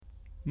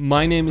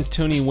My name is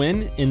Tony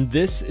Nguyen, and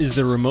this is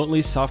the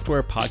Remotely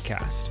Software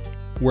Podcast,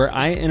 where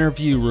I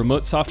interview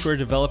remote software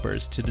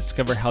developers to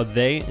discover how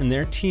they and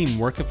their team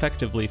work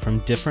effectively from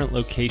different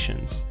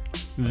locations.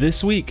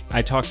 This week,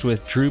 I talked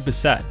with Drew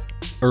Bissett,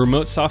 a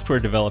remote software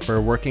developer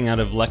working out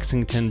of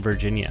Lexington,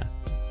 Virginia.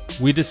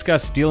 We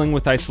discussed dealing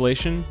with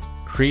isolation,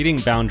 creating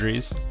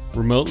boundaries,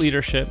 remote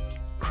leadership,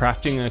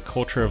 crafting a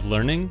culture of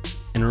learning,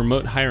 and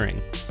remote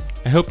hiring.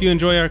 I hope you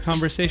enjoy our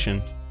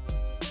conversation.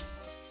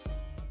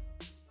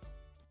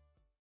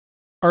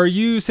 Are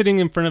you sitting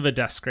in front of a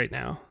desk right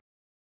now?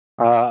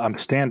 I'm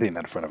standing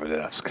in front of a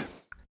desk.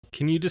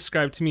 Can you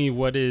describe to me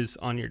what is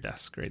on your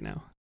desk right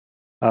now?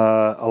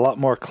 A lot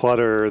more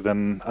clutter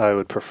than I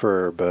would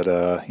prefer, but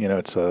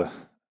it's a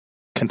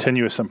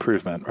continuous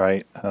improvement,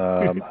 right?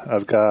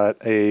 I've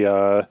got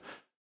a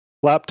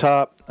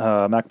laptop,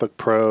 MacBook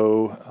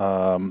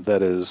Pro,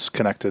 that is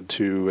connected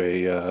to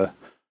a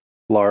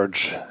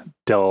large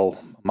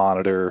Dell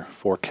monitor,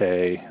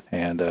 4K,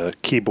 and a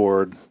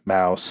keyboard,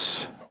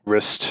 mouse,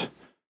 wrist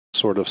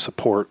sort of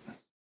support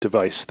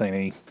device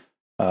thingy,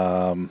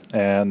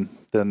 and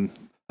then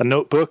a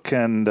notebook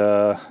and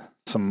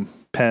some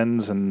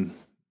pens and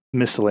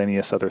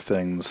miscellaneous other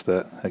things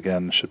that,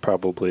 again, should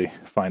probably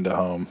find a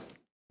home.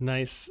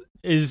 Nice.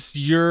 Is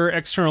your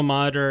external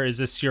monitor, is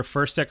this your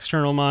first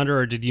external monitor,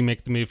 or did you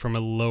make the move from a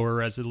lower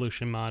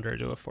resolution monitor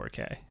to a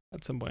 4K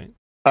at some point?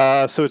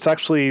 So it's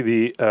actually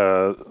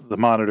the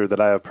monitor that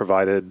I have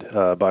provided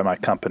by my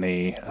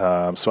company,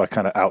 so I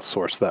kind of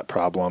outsourced that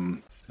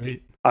problem.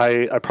 Sweet.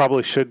 I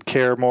probably should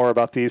care more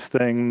about these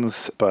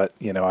things, but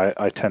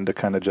I tend to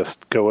kind of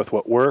just go with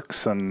what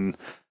works, and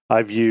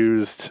I've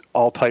used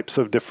all types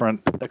of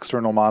different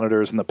external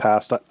monitors in the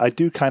past. I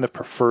do kind of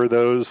prefer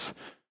those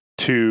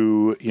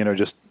to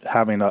just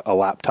having a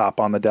laptop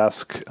on the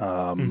desk.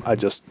 I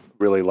just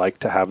really like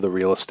to have the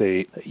real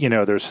estate.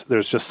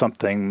 There's just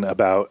something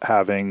about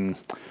having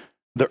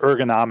the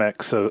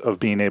ergonomics of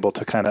being able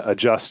to kind of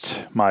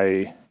adjust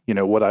my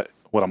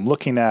what I'm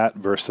looking at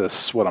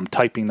versus what I'm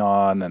typing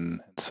on. And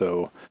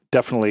so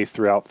definitely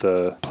throughout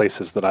the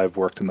places that I've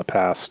worked in the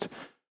past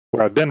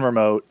where I've been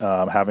remote,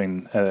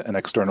 having an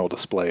external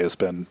display has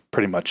been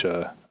pretty much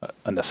a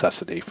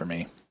necessity for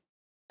me.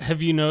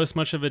 Have you noticed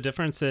much of a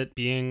difference at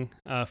being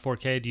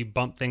 4K? Do you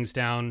bump things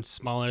down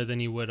smaller than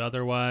you would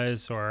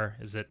otherwise, or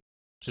is it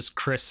just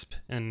crisp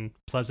and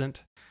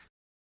pleasant?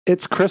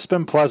 It's crisp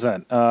and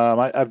pleasant.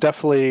 I've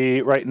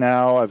definitely, right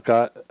now, I've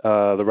got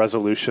the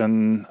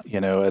resolution,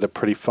 at a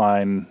pretty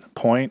fine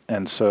point.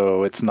 And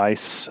so it's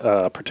nice,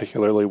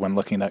 particularly when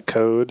looking at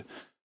code,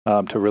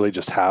 to really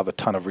just have a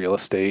ton of real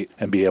estate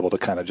and be able to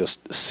kind of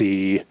just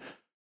see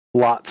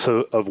lots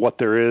of what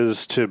there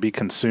is to be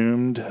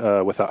consumed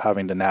without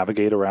having to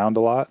navigate around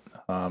a lot.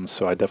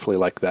 So I definitely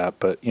like that.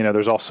 But,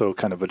 there's also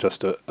kind of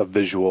just a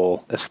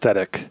visual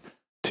aesthetic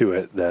to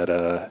it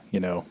that,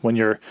 when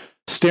you're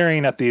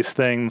staring at these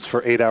things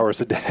for 8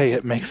 hours a day,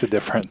 it makes a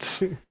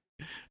difference.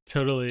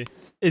 Totally.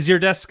 Is your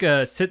desk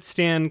a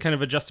sit-stand kind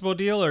of adjustable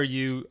deal, or are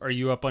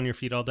you up on your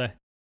feet all day?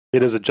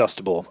 It is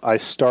adjustable. I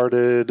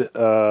started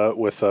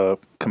with a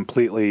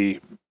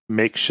completely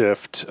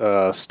makeshift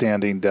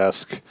standing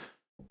desk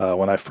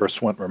when I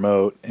first went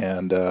remote,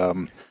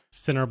 and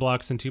center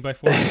blocks and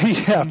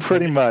 2x4? Yeah,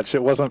 pretty much.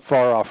 It wasn't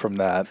far off from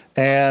that.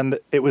 And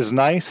it was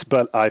nice,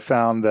 but I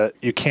found that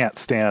you can't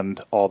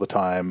stand all the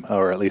time,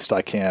 or at least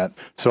I can't.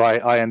 So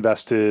I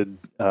invested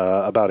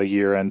about a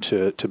year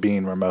into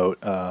being remote,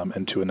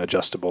 into an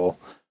adjustable.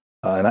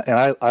 And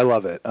I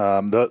love it.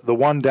 The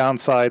one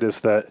downside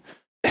is that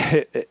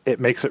it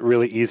makes it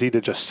really easy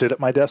to just sit at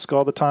my desk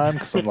all the time,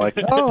 because I'm like,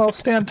 I'll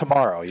stand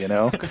tomorrow,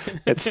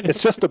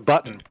 It's just a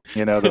button,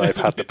 that I've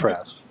had to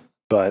press.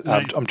 But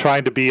nice. I'm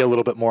trying to be a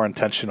little bit more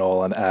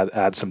intentional and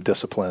add some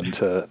discipline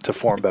to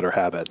form better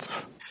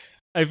habits.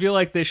 I feel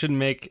like they should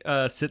make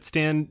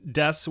sit-stand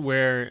desks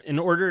where, in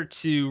order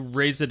to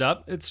raise it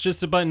up, it's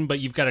just a button,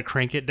 but you've got to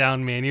crank it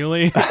down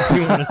manually if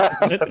you want to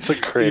sit. That's a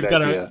great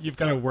idea. You've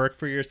got to work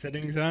for your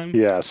sitting time.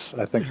 Yes,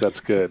 I think that's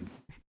good.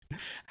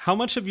 How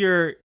much of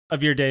your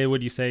day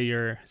would you say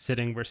you're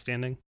sitting versus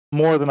standing?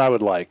 More than I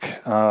would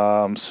like.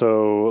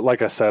 So,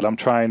 like I said, I'm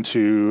trying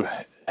to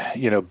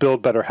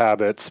build better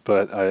habits,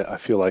 but I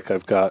feel like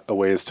I've got a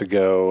ways to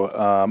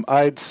go.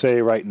 I'd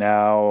say right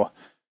now,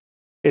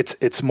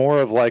 it's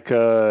more of like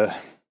a,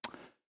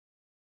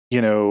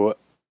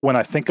 when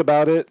I think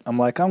about it, I'm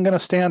like, I'm going to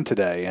stand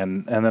today,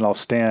 and then I'll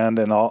stand,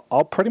 and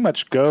I'll pretty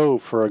much go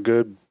for a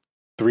good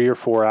 3 or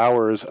 4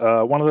 hours.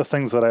 One of the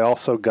things that I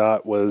also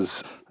got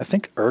was, I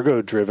think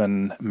Ergo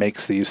Driven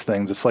makes these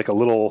things. It's like a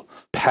little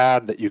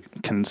pad that you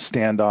can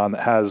stand on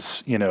that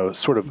has,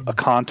 sort of a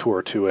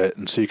contour to it.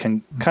 And so you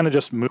can kind of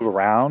just move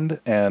around.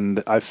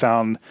 And I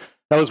found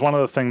that was one of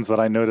the things that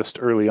I noticed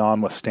early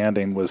on with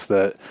standing, was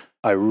that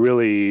I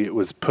really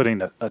was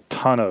putting a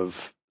ton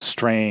of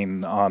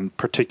strain on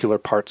particular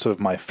parts of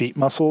my feet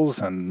muscles,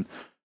 and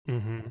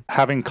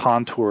having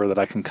contour that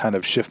I can kind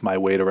of shift my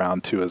weight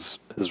around to has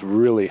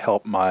really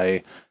helped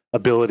my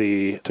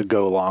ability to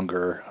go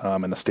longer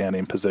in a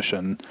standing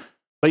position.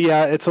 But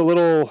yeah, it's a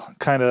little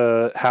kind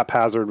of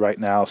haphazard right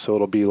now. So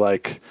it'll be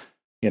like,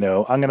 I'm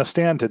going to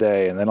stand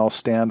today, and then I'll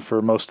stand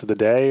for most of the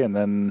day, and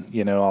then,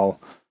 I'll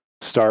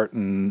start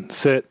and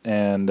sit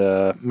and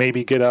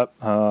maybe get up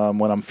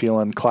when I'm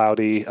feeling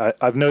cloudy.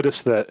 I've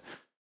noticed that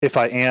if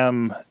I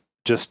am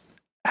just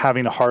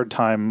having a hard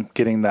time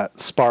getting that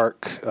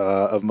spark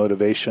of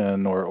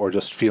motivation or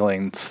just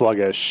feeling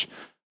sluggish,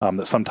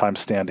 that sometimes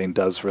standing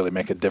does really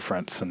make a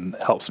difference and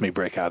helps me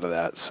break out of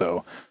that.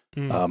 So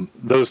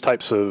those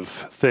types of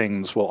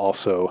things will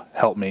also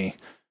help me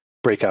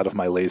break out of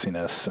my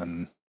laziness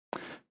and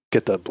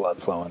get the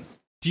blood flowing.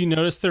 Do you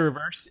notice the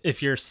reverse?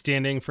 If you're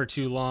standing for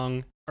too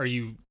long, are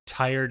you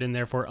tired and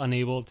therefore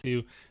unable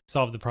to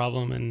solve the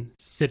problem, and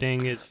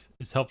sitting is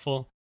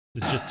helpful?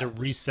 It's just a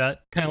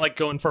reset, kind of like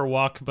going for a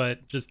walk,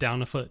 but just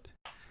down a foot.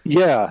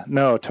 Yeah,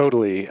 no,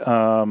 totally.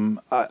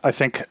 I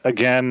think,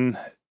 again,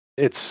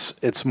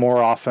 it's more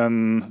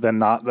often than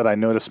not that I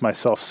notice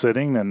myself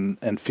sitting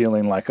and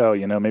feeling like, oh,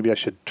 maybe I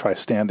should try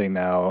standing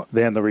now,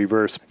 than the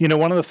reverse.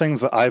 One of the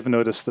things that I've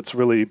noticed that's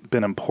really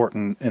been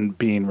important in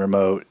being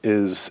remote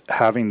is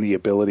having the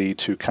ability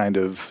to kind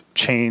of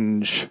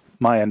change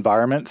my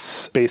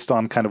environments based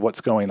on kind of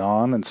what's going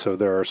on. And so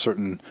there are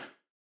certain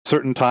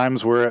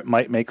times where it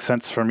might make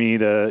sense for me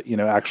to,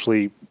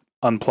 actually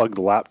unplug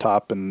the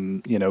laptop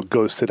and,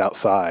 go sit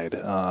outside.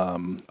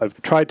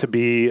 I've tried to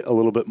be a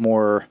little bit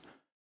more,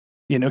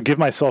 give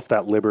myself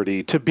that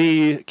liberty to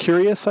be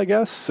curious, I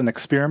guess, and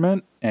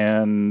experiment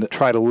and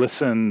try to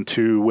listen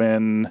to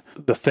when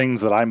the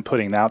things that I'm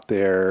putting out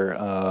there,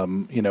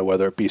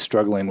 whether it be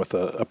struggling with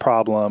a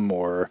problem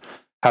or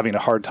having a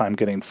hard time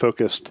getting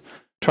focused,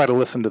 try to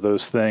listen to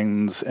those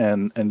things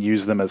and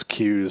use them as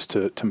cues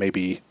to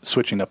maybe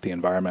switching up the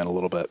environment a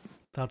little bit.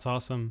 That's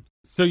awesome.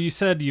 So you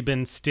said you've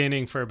been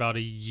standing for about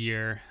a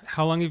year.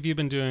 How long have you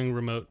been doing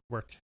remote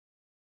work?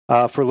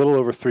 For a little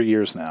over 3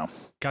 years now.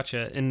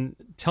 Gotcha. And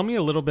tell me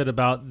a little bit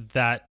about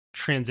that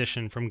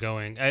transition from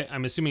going.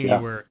 I'm assuming you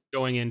were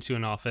going into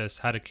an office,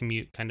 had a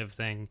commute kind of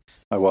thing.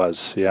 I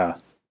was, yeah.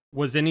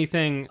 Was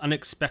anything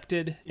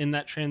unexpected in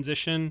that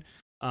transition?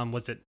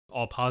 Was it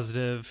all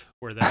positive?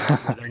 Were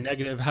there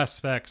negative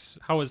aspects?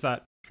 How was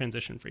that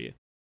transition for you?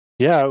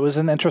 Yeah, it was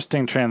an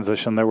interesting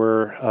transition. There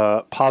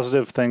were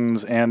positive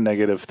things and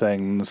negative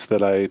things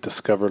that I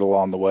discovered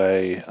along the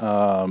way.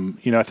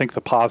 I think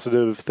the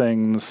positive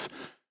things,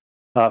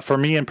 for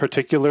me in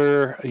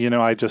particular,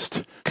 I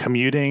just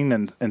commuting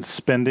and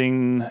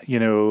spending,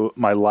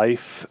 my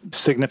life,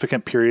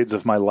 significant periods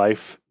of my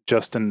life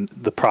just in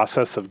the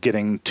process of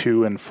getting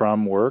to and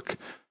from work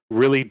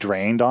really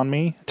drained on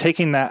me.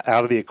 Taking that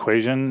out of the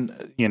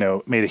equation,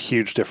 made a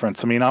huge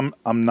difference. I mean,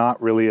 I'm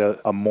not really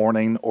a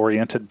morning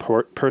oriented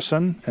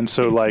person. And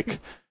so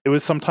it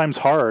was sometimes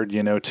hard,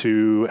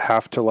 to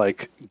have to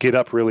get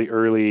up really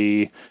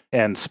early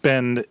and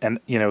spend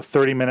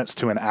 30 minutes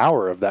to an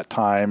hour of that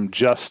time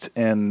just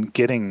in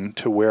getting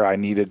to where I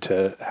needed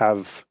to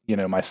have,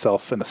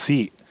 myself in a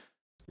seat.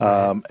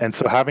 And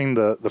so having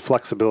the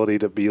flexibility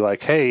to be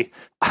like, hey,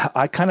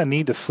 I kind of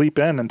need to sleep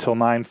in until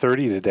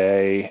 9:30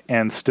 today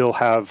and still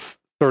have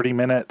 30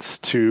 minutes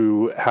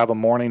to have a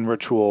morning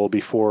ritual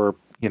before,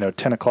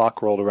 10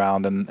 o'clock rolled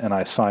around and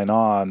I sign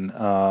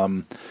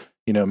on,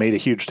 made a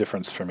huge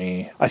difference for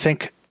me. I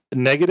think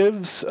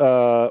negatives,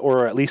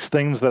 or at least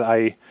things that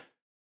I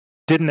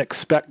didn't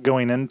expect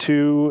going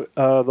into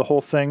the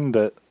whole thing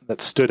that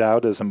stood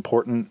out as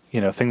important,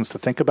 things to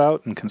think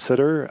about and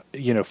consider.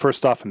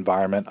 First off,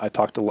 environment. I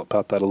talked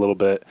about that a little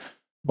bit.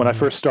 When I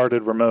first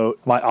started remote,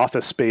 my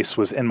office space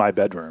was in my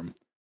bedroom.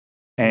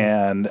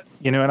 And,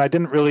 and I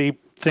didn't really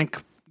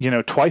think,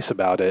 twice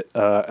about it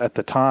at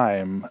the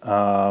time.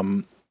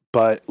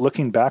 But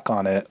looking back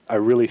on it, I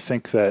really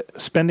think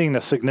that spending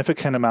a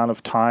significant amount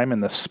of time in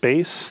the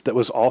space that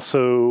was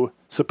also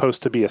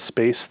supposed to be a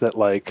space that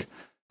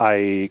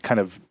I kind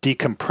of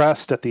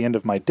decompressed at the end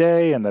of my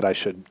day and that I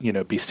should,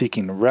 be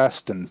seeking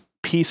rest and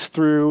peace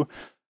through.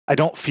 I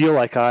don't feel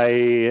like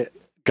I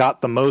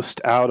got the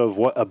most out of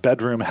what a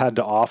bedroom had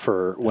to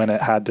offer when it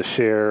had to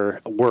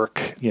share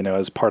work,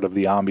 as part of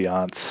the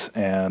ambiance.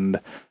 And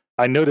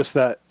I noticed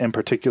that in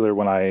particular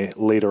when I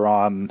later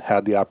on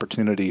had the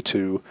opportunity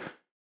to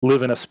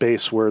live in a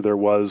space where there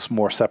was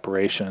more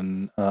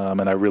separation.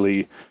 And I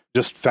really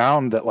just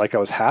found that I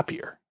was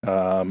happier.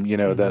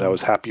 That I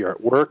was happier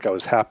at work, I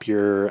was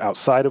happier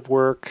outside of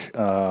work.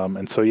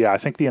 And so, I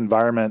think the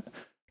environment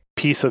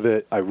piece of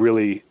it, I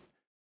really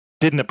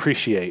didn't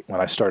appreciate when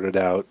I started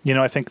out.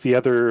 I think the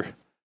other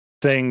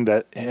thing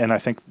and I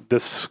think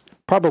this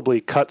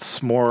probably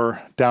cuts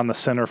more down the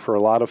center for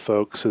a lot of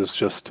folks, is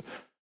just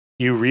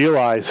you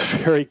realize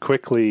very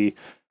quickly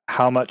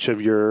how much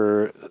of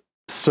your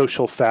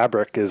social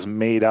fabric is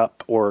made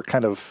up or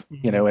kind of,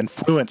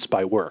 influenced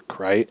by work,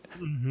 right?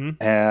 Mm-hmm.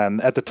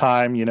 And at the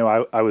time,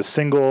 I was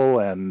single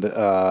and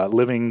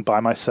living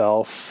by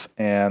myself.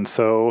 And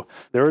so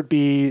there would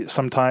be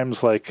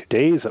sometimes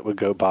days that would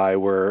go by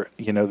where,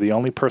 the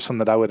only person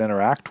that I would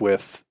interact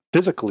with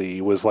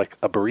physically was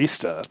a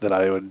barista that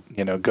I would,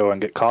 go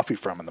and get coffee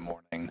from in the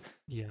morning.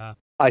 Yeah.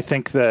 I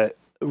think that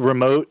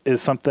remote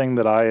is something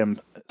that I am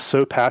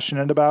so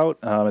passionate about.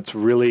 It's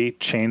really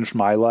changed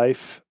my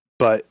life,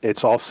 but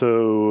it's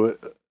also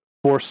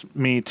forced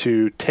me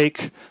to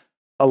take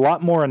a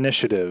lot more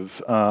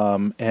initiative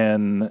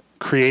in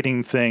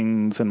creating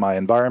things in my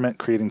environment,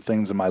 creating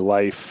things in my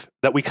life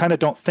that we kind of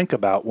don't think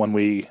about when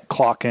we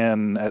clock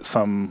in at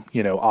some,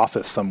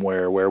 office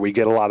somewhere where we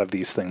get a lot of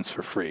these things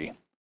for free.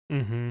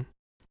 Mm-hmm.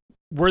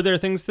 Were there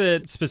things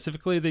that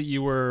specifically that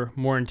you were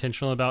more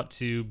intentional about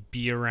to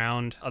be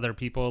around other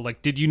people?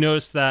 Like, did you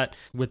notice that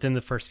within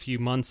the first few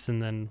months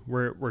and then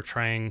we're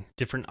trying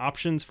different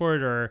options for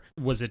it? Or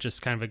was it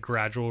just kind of a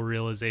gradual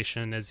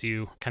realization as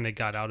you kind of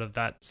got out of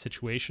that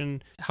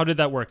situation? How did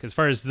that work as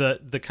far as the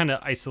kind of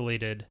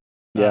isolated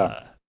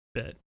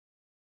bit?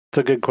 It's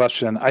a good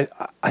question.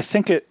 I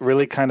think it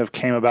really kind of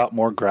came about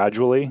more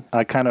gradually.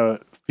 I kind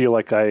of feel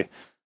like I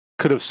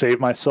could have saved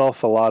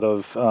myself a lot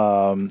of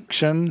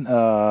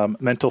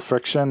mental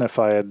friction if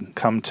I had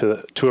come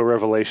to a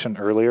revelation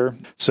earlier.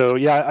 So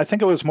yeah, I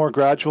think it was more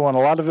gradual, and a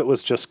lot of it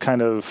was just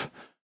kind of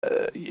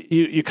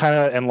you kind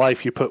of in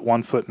life you put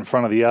one foot in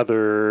front of the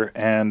other,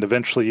 and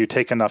eventually you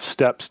take enough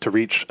steps to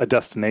reach a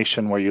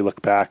destination where you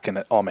look back and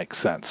it all makes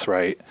sense,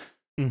 right?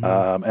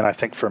 Mm-hmm. And I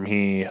think for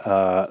me,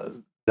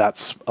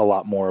 that's a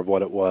lot more of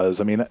what it was.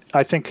 I mean,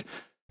 I think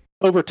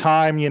over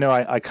time,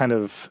 I kind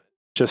of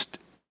just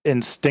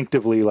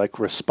instinctively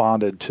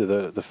responded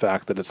to the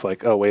fact that it's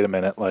like, oh, wait a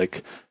minute,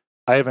 like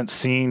I haven't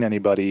seen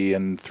anybody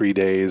in 3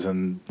 days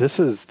and this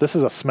is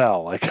a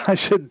smell. Like I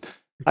should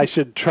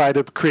try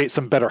to create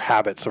some better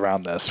habits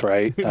around this,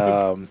 right?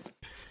 But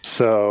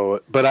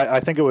I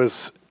think it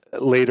was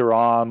later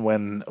on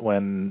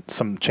when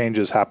some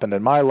changes happened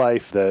in my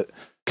life that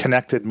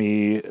connected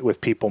me with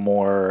people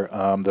more,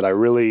 that I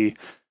really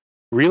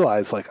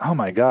realized like, oh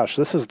my gosh,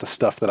 this is the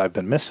stuff that I've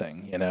been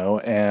missing,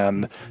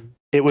 and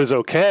it was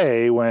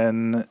okay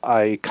when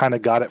I kind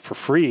of got it for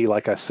free.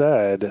 Like I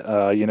said,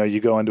 you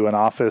go into an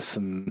office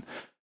and,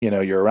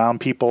 you're around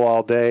people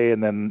all day,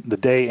 and then the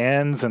day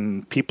ends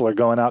and people are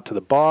going out to the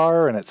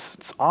bar, and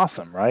it's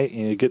awesome, right?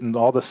 You're getting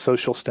all this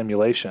social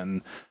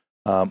stimulation.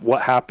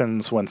 What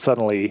happens when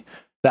suddenly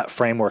that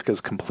framework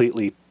is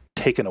completely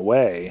taken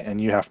away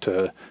and you have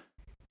to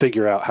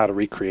figure out how to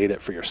recreate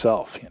it for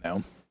yourself,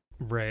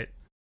 Right.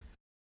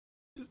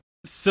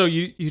 So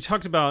you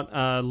talked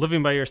about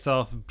living by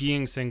yourself,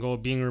 being single,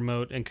 being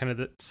remote, and kind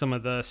of some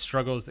of the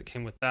struggles that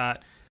came with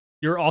that.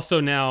 You're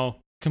also now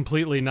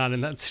completely not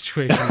in that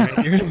situation,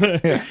 right? You're in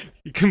the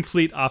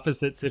complete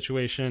opposite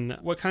situation.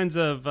 What kinds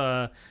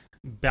of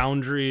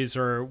boundaries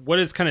or what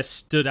has kind of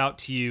stood out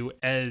to you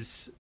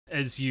as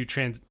you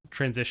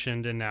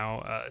transitioned and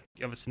now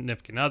you have a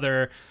significant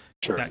other,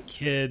 sure, got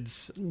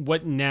kids?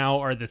 What now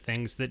are the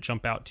things that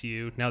jump out to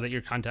you now that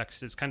your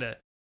context is kind of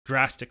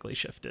drastically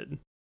shifted?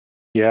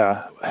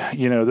 Yeah,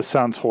 this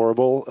sounds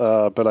horrible,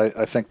 but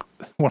I think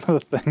one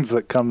of the things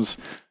that comes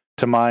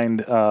to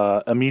mind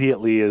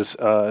immediately is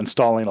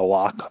installing a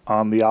lock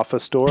on the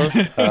office door.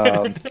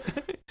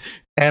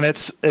 And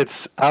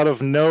it's out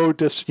of no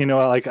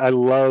I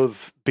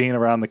love being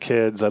around the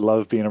kids. I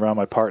love being around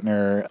my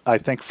partner. I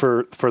think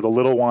for the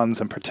little ones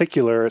in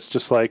particular, it's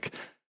just like,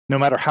 no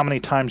matter how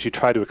many times you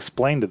try to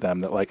explain to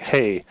them that like,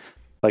 hey,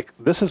 like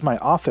this is my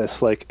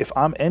office. Like if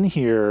I'm in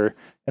here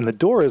and the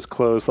door is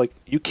closed, like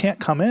you can't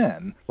come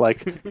in.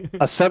 Like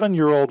a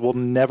 7-year-old will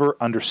never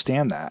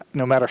understand that,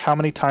 no matter how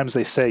many times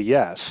they say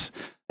yes.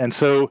 And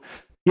so,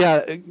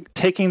 yeah,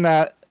 taking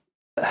that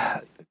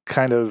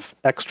kind of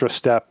extra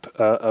step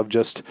of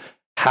just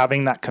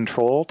having that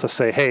control to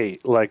say, hey,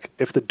 like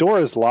if the door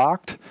is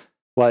locked,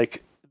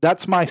 like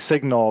that's my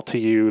signal to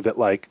you that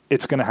like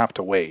it's going to have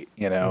to wait,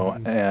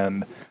 Mm-hmm.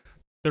 And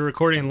the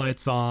recording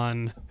light's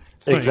on.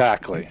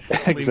 Exactly.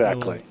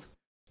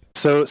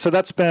 So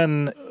that's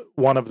been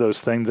one of those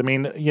things. I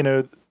mean,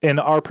 in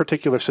our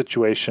particular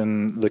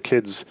situation, the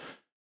kids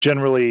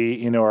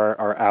generally,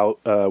 are out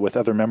with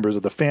other members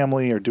of the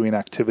family or doing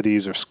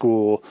activities or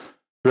school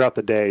throughout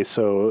the day.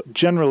 So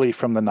generally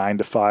from the 9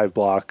 to 5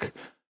 block,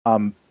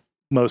 I'm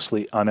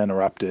mostly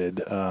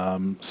uninterrupted.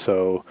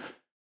 So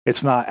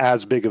it's not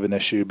as big of an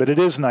issue, but it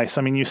is nice.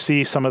 I mean, you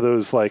see some of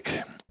those,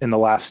 like in the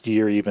last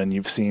year, even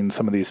you've seen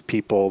some of these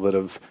people that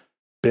have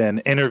been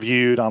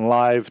interviewed on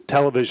live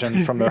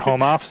television from their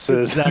home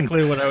offices.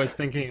 Exactly what I was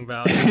thinking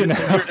about. As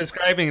you're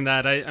describing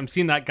that, I'm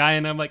seeing that guy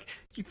and I'm like,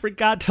 you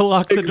forgot to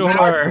lock the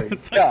door.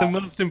 It's like the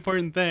most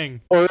important thing.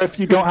 Or if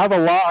you don't have a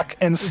lock,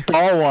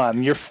 install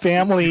one. Your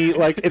family,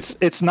 like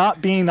it's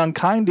not being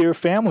unkind to your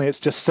family. It's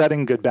just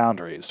setting good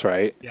boundaries,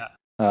 right? Yeah.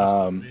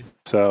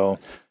 So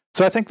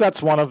I think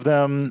that's one of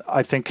them.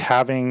 I think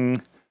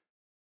having,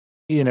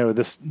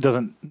 this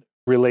doesn't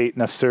relate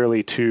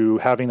necessarily to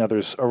having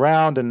others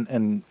around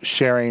and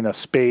sharing a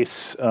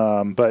space.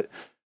 But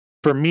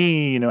for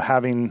me,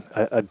 having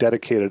a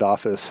dedicated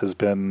office has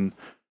been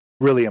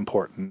really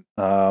important.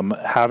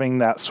 Having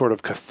that sort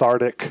of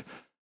cathartic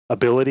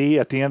ability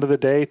at the end of the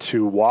day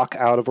to walk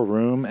out of a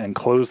room and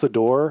close the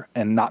door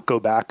and not go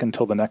back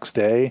until the next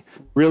day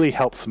really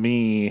helps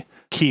me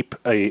keep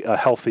a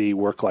healthy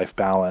work-life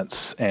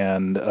balance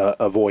and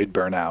avoid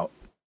burnout.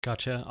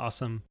 Gotcha.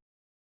 Awesome.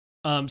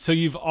 So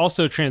you've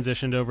also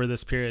transitioned over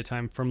this period of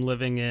time from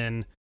living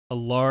in a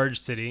large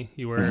city.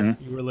 You were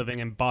living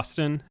in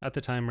Boston at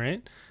the time,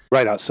 right?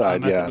 Right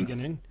outside, At yeah. the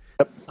beginning.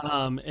 Yep.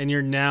 And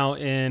you're now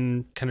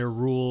in kind of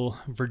rural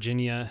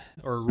Virginia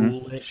or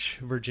rural-ish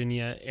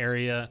Virginia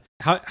area.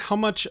 How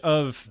much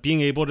of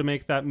being able to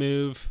make that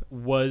move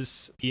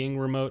was being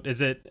remote?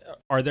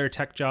 Are there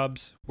tech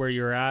jobs where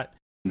you're at?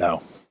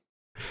 No.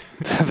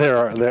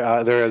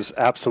 There is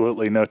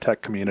absolutely no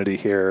tech community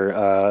here.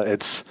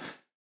 It's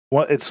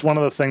one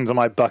of the things on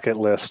my bucket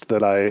list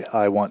that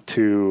I want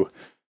to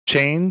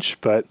change,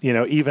 but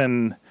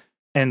even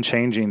in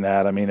changing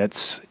that, I mean,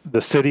 it's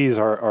the cities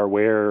are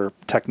where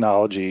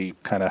technology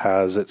kind of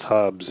has its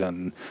hubs,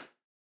 and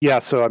yeah.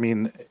 So I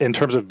mean, in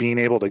terms of being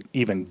able to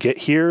even get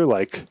here,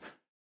 like,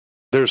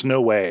 there's no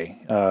way.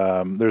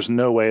 There's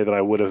no way that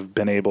I would have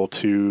been able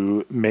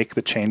to make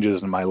the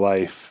changes in my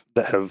life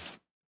that have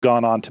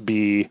gone on to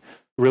be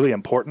really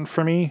important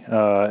for me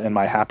and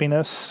my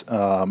happiness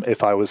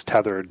if I was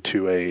tethered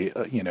to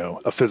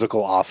a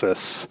physical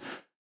office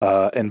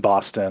in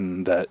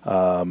Boston that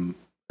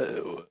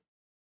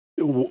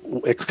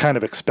it's kind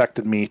of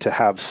expected me to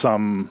have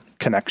some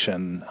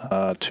connection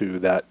to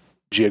that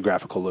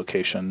geographical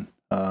location.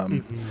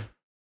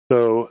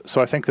 So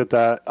I think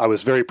that I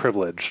was very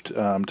privileged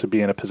to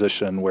be in a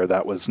position where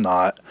that was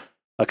not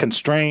a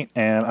constraint.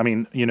 And I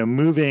mean,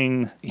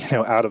 moving,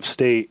 out of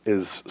state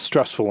is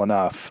stressful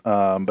enough,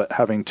 but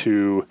having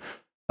to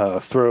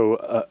throw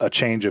a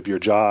change of your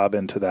job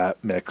into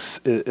that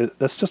mix,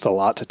 that's just a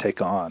lot to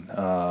take on.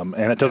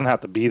 And it doesn't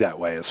have to be that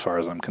way as far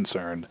as I'm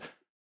concerned.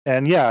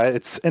 And yeah,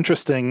 it's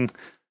interesting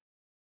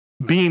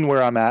being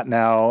where I'm at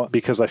now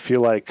because I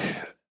feel like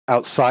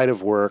outside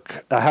of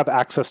work, I have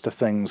access to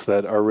things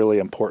that are really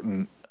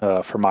important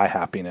for my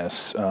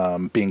happiness.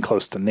 Being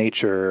close to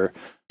nature,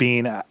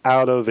 being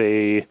out of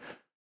a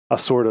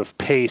sort of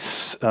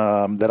pace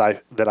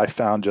that I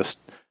found just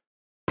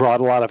brought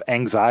a lot of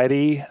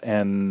anxiety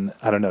and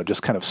I don't know,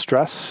 just kind of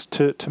stress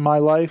to my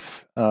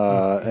life.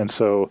 And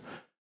so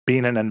being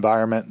in an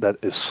environment that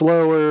is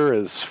slower,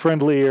 is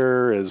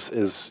friendlier,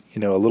 is a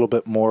little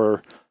bit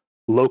more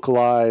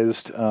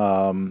localized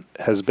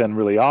has been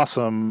really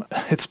awesome.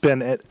 It's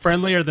been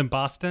friendlier than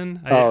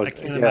Boston. I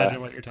can't imagine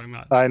what you're talking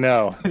about. I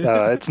know.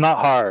 It's not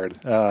hard.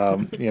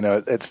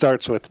 It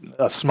starts with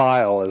a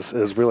smile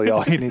is really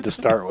all you need to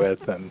start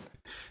with. And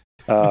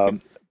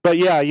but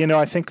yeah,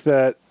 I think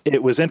that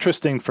it was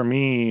interesting for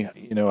me.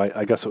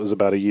 I guess it was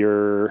about a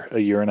year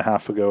and a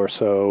half ago or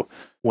so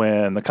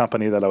when the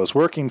company that I was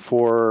working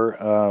for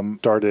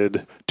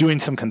started doing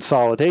some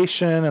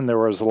consolidation, and there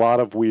was a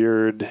lot of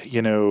weird,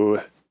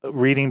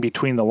 reading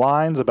between the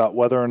lines about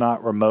whether or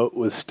not remote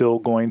was still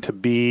going to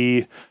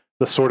be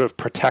the sort of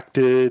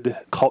protected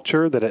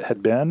culture that it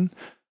had been.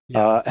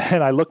 Yeah.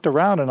 And I looked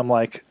around and I'm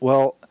like,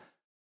 well,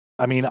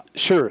 I mean,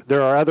 sure,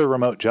 there are other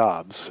remote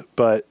jobs,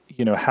 but,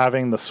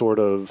 having the sort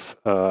of,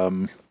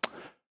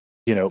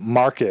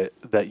 market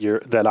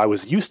that I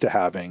was used to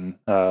having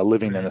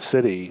living in a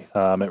city,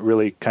 it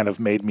really kind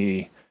of made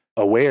me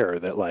aware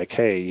that like,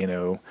 hey,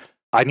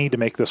 I need to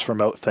make this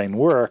remote thing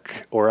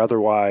work, or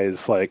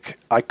otherwise, like,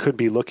 I could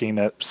be looking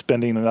at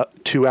spending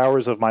 2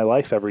 hours of my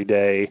life every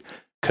day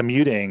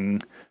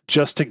commuting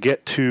just to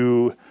get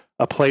to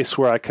a place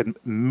where I could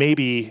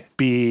maybe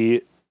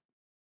be,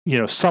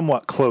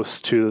 somewhat close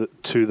to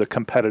the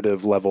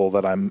competitive level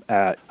that I'm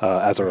at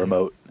as a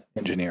remote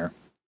engineer.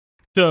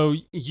 So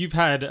you've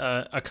had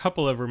a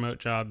couple of remote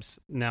jobs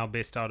now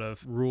based out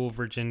of rural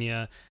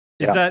Virginia.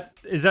 Is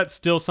that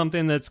still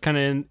something that's kind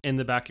of in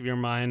the back of your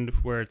mind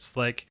where it's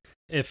like,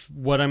 if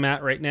what I'm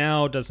at right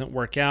now doesn't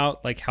work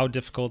out, like how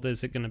difficult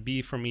is it going to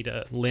be for me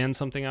to land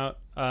something out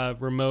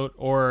remote?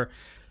 Or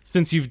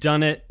since you've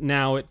done it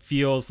now, it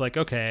feels like,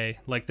 okay,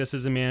 like this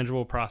is a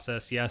manageable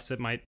process. Yes,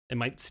 it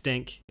might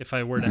stink if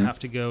I were to have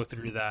to go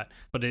through that,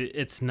 but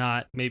it's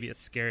not maybe as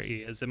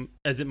scary as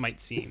it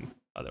might seem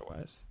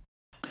otherwise.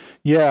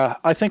 Yeah,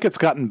 I think it's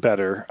gotten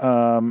better.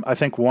 I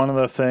think one of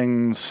the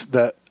things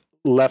that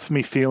left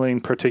me feeling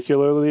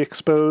particularly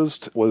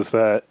exposed was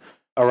that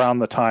around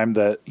the time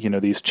that,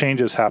 these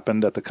changes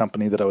happened at the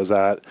company that I was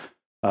at,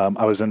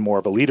 I was in more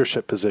of a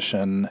leadership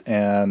position,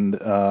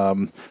 and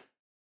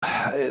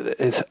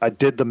I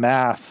did the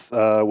math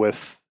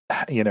with,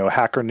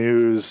 Hacker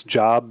News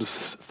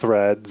jobs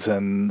threads,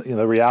 and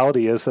the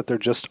reality is that there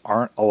just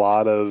aren't a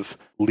lot of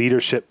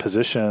leadership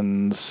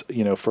positions,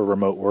 for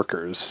remote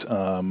workers.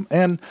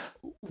 And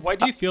why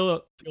do you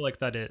feel like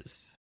that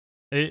is?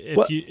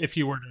 If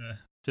you were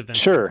to venture?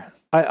 Sure.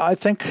 I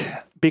think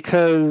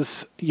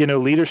because,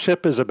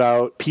 leadership is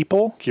about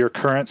people. Your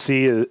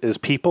currency is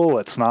people.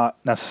 It's not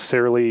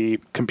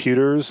necessarily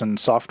computers and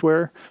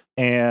software,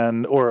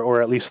 and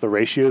or at least the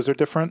ratios are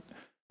different.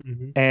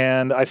 Mm-hmm.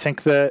 And I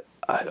think that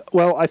at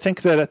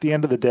the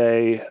end of the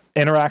day,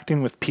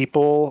 interacting with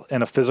people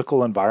in a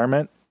physical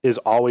environment is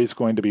always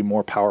going to be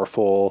more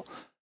powerful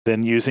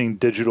than using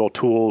digital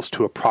tools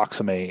to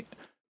approximate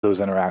those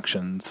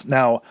interactions.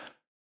 Now,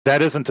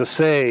 that isn't to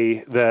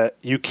say that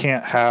you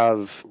can't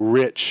have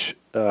rich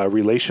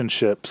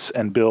relationships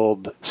and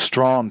build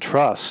strong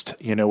trust,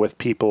 with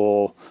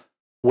people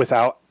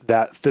without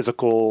that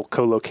physical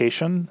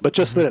co-location, but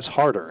just that it's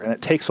harder and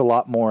it takes a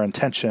lot more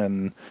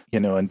intention,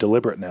 and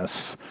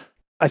deliberateness.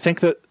 I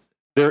think that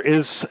there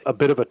is a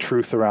bit of a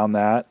truth around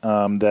that,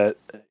 that,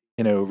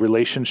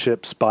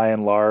 relationships by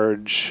and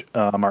large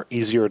are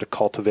easier to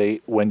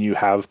cultivate when you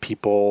have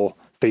people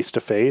face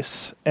to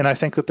face. And I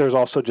think that there's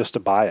also just a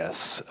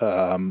bias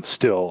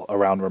still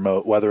around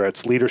remote, whether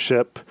it's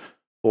leadership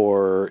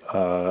or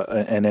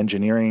an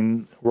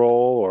engineering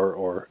role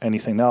or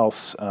anything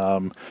else.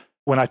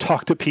 When I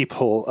talk to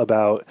people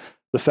about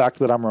the fact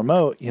that I'm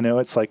remote,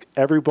 it's like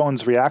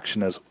everyone's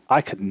reaction is,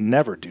 I could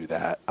never do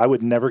that. I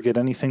would never get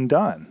anything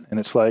done. And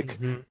it's like,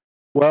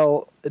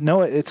 well,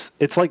 no,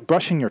 it's like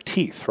brushing your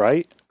teeth,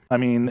 right? I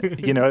mean,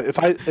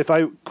 if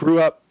I grew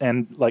up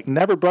and like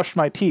never brushed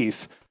my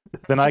teeth,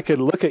 then I could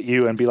look at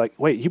you and be like,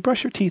 wait, you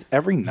brush your teeth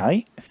every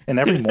night and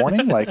every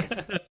morning? Like,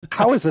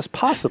 how is this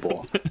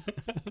possible?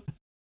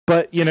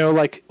 But,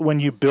 like when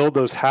you build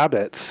those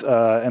habits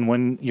and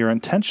when you're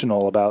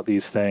intentional about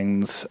these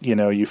things,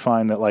 you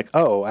find that like,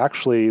 oh,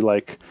 actually,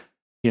 like,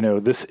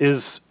 this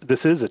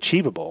is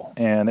achievable.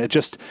 And it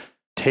just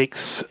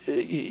takes,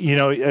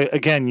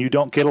 again, you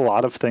don't get a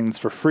lot of things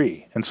for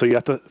free. And so you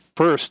have to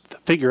first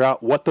figure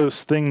out what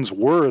those things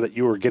were that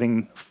you were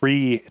getting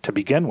free to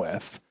begin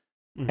with.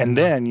 And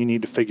then you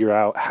need to figure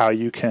out how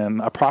you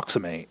can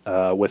approximate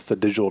with the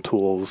digital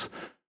tools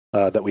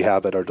that we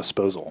have at our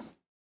disposal.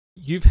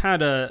 You've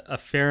had a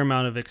fair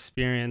amount of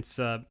experience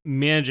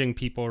managing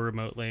people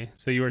remotely.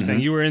 So you were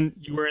saying you were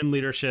in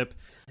leadership,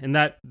 and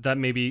that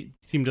maybe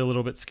seemed a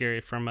little bit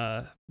scary from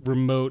a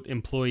remote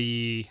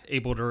employee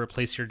able to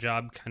replace your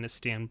job kind of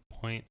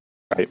standpoint.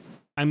 Right.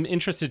 I'm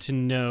interested to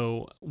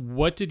know,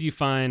 what did you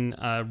find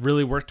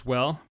really worked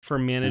well for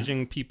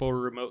managing people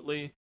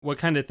remotely? What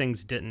kind of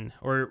things didn't,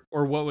 or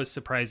what was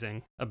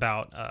surprising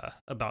about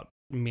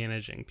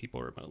managing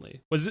people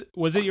remotely? Was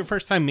it your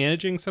first time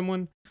managing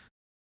someone?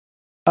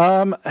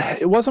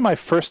 It wasn't my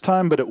first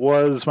time, but it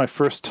was my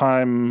first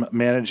time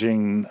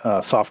managing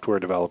software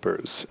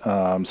developers.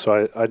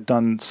 So I'd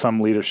done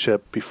some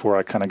leadership before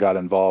I kind of got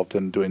involved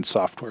in doing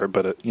software,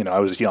 but I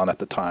was young at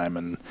the time,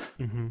 and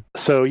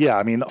so yeah,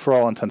 I mean, for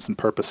all intents and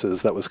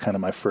purposes, that was kind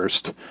of my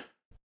first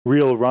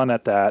real run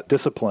at that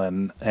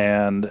discipline.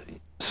 And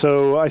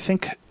so I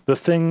think the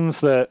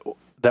things that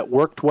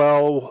worked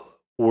well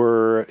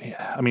were,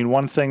 I mean,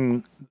 one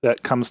thing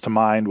that comes to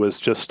mind was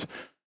just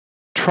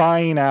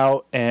trying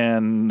out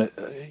and,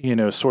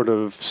 sort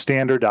of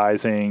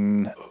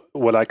standardizing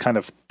what I kind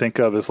of think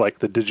of as like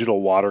the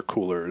digital water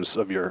coolers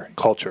of your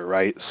culture,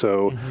 right?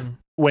 So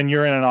when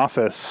you're in an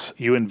office,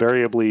 you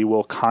invariably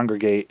will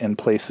congregate in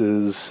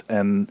places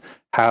and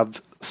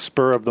have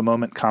spur of the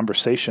moment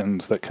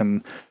conversations that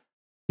can,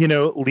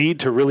 lead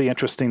to really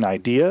interesting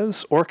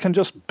ideas or can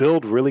just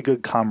build really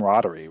good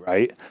camaraderie,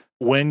 right?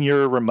 When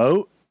you're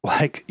remote,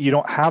 like you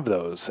don't have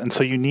those. And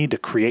so you need to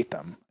create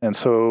them. And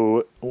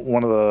so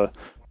one of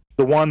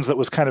the ones that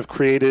was kind of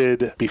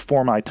created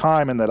before my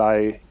time and that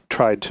I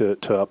tried to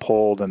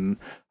uphold, and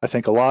I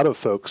think a lot of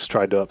folks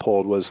tried to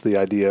uphold, was the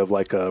idea of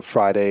like a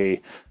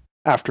Friday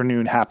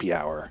afternoon happy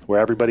hour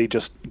where everybody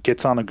just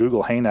gets on a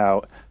Google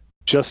Hangout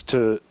just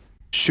to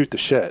shoot the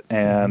shit.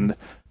 And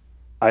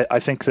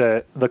I think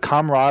that the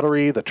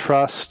camaraderie, the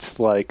trust,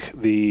 like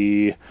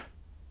the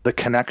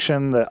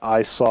connection that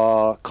I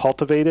saw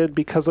cultivated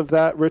because of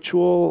that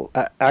ritual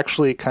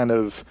actually kind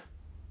of,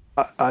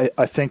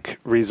 I think,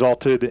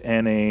 resulted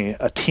in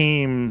a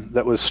team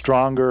that was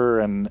stronger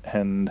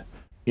and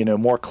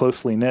more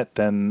closely knit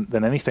than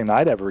anything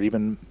I'd ever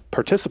even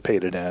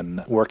participated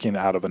in working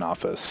out of an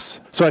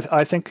office. So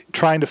I think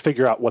trying to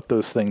figure out what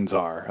those things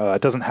are.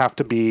 It doesn't have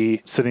to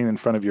be sitting in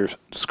front of your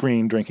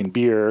screen drinking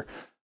beer.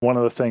 One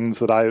of the things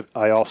that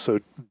I also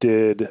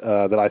did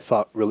that I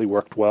thought really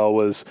worked well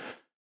was,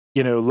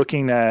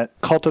 looking at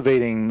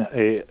cultivating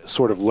a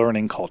sort of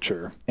learning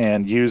culture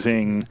and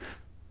using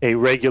a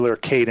regular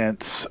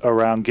cadence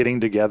around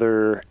getting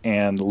together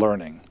and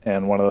learning.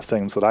 And one of the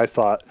things that I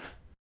thought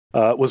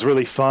was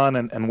really fun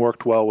and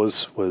worked well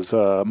was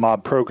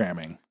mob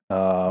programming,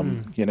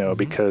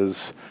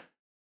 because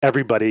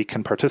everybody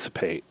can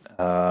participate.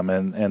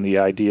 And the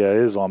idea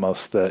is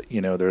almost that,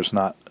 there's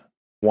not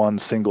one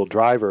single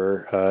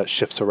driver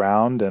shifts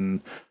around.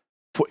 And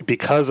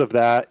because of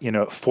that,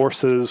 it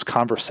forces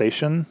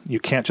conversation. You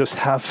can't just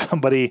have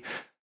somebody.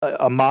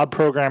 A mob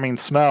programming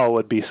smell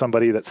would be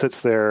somebody that sits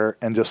there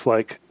and just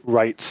like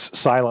writes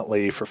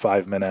silently for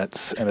 5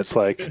 minutes. And it's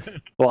like,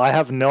 well, I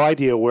have no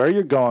idea where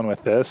you're going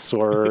with this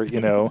or,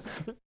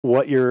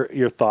 what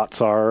your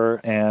thoughts are.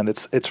 And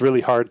it's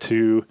really hard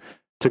to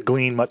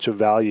glean much of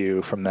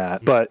value from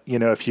that. But,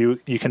 if you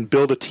can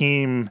build a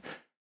team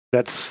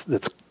that's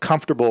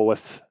comfortable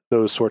with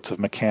those sorts of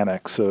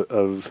mechanics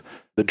of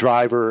the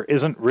driver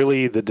isn't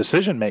really the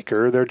decision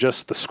maker, they're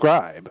just the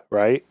scribe,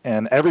 right?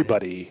 And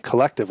everybody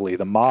collectively,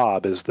 the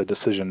mob is the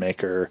decision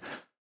maker,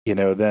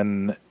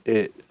 then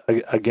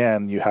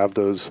again, you have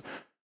those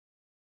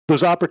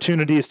those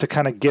opportunities to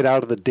kind of get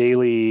out of the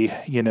daily,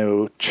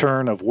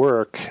 churn of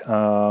work,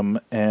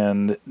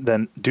 and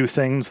then do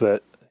things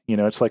that,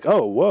 it's like,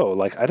 oh, whoa,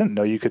 like I didn't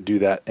know you could do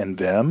that in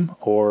Vim,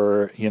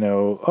 or,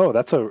 oh,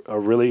 that's a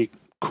really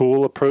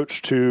cool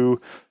approach to,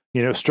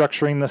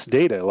 structuring this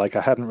data. Like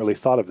I hadn't really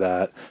thought of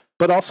that.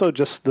 But also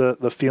just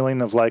the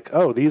feeling of like,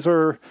 oh, these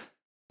are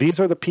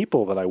the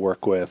people that I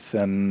work with.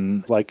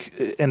 And like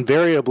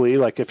invariably,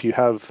 like if you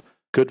have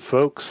good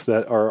folks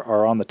that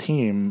are on the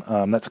team,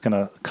 that's going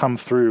to come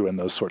through in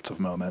those sorts of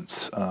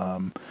moments.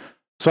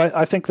 So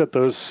I think that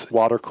those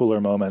water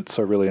cooler moments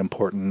are really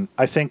important.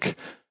 I think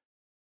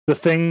the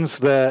things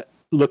that,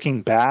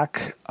 looking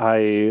back,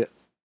 I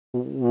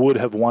would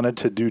have wanted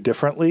to do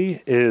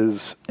differently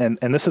is, and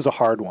this is a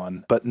hard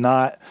one, but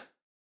not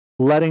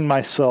letting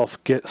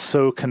myself get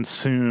so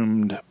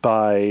consumed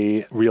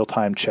by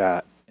real-time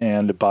chat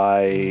and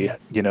by,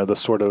 the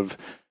sort of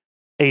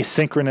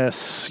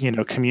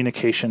asynchronous,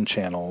 communication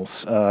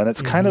channels. And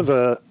it's kind of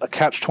a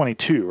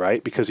catch-22,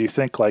 right? Because you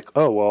think like,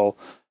 oh, well,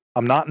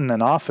 I'm not in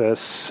an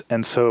office,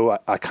 and so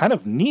I kind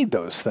of need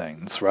those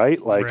things,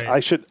 right? Like right.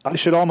 I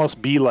should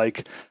almost be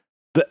like,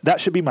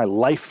 that should be my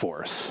life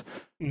force.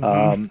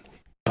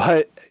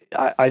 But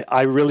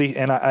I really,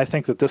 and I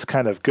think that this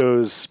kind of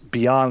goes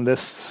beyond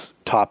this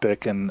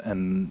topic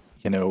and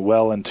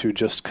well into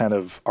just kind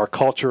of our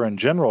culture in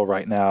general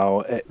right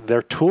now.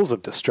 They're tools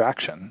of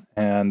distraction,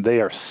 and they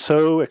are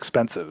so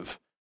expensive.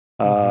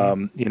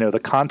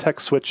 The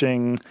context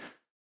switching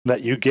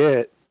that you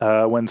get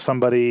when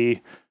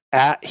somebody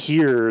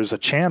here's a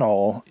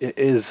channel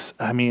is,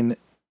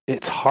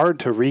 it's hard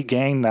to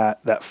regain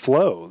that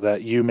flow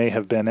that you may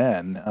have been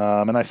in.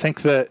 And I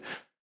think that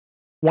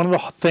one of the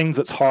things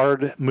that's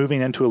hard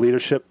moving into a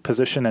leadership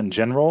position in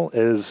general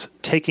is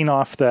taking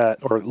off that,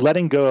 or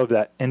letting go of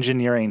that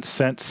engineering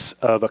sense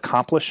of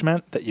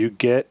accomplishment that you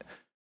get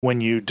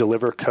when you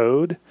deliver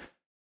code,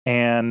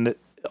 and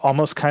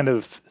almost kind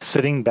of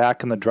sitting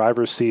back in the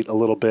driver's seat a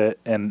little bit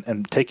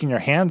and taking your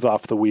hands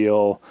off the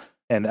wheel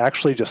and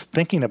actually just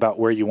thinking about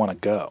where you want to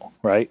go,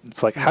 right?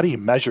 It's like, how do you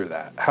measure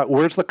that?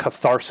 Where's the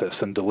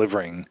catharsis in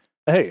delivering,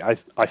 hey,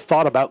 I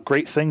thought about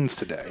great things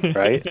today,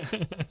 right?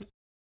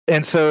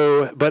 And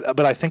so, but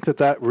I think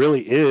that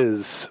really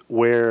is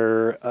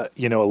where,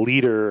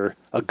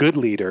 a good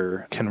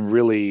leader can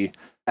really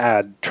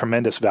add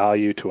tremendous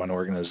value to an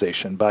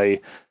organization by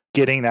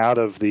getting out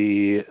of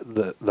the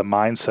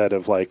mindset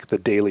of like the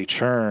daily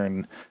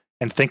churn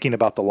and thinking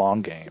about the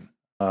long game.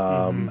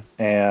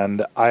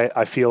 And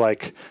I feel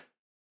like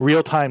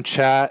real-time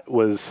chat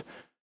was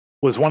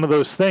one of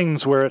those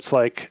things where it's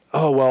like,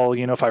 oh, well,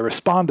 if I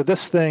respond to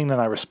this thing, then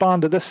I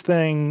respond to this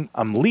thing,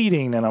 I'm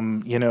leading, and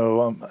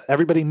I'm,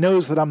 everybody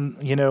knows that I'm,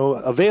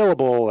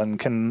 available and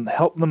can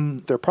help them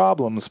with their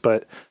problems,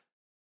 but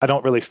I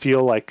don't really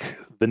feel like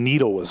the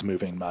needle was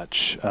moving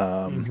much.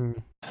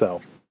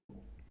 So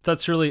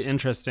that's really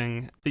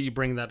interesting that you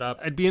bring that up.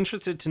 I'd be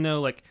interested to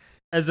know, like,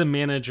 as a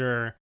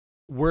manager,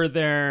 were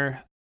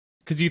there,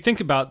 because you think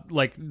about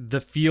like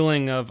the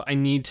feeling of I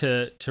need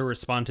to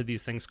respond to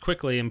these things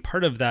quickly, and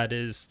part of that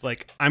is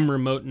like I'm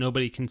remote,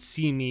 nobody can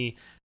see me.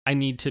 I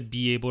need to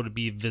be able to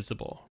be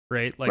visible,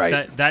 right? Like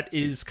right. that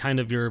is kind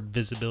of your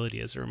visibility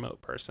as a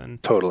remote person.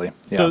 Totally.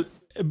 Yeah. So,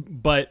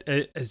 but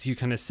as you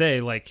kind of say,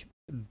 like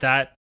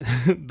that,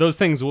 those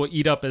things will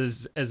eat up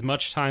as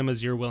much time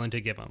as you're willing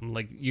to give them.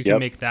 Like you can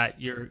make that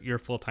your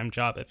full-time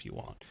job if you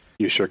want.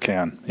 You sure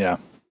can. Yeah.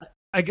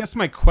 I guess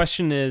my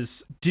question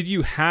is, did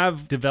you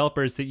have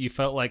developers that you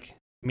felt like,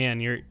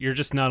 man, you're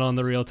just not on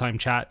the real-time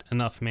chat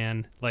enough,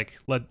 man? Like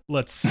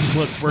let's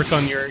work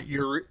on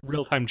your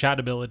real-time chat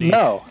ability.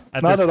 No,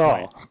 not at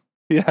all.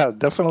 Yeah,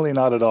 definitely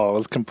not at all. It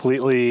was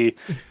completely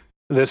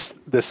this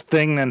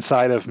thing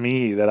inside of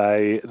me that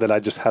I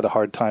just had a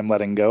hard time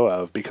letting go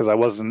of, because I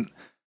wasn't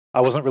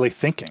really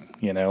thinking,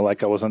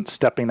 like I wasn't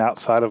stepping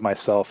outside of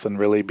myself and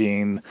really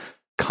being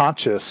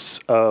conscious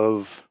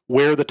of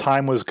where the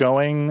time was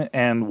going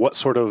and what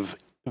sort of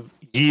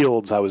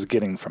yields I was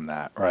getting from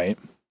that, right?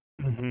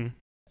 Mm-hmm.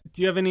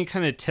 Do you have any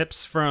kind of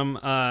tips from,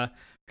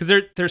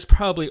 because there's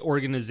probably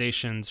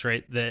organizations,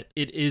 right, that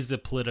it is a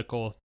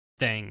political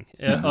thing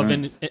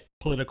of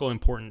political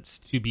importance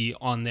to be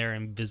on there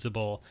and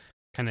visible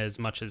kind of as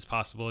much as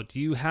possible. Do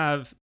you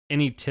have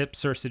any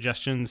tips or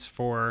suggestions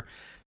for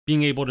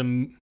being able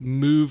to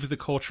move the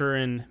culture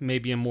in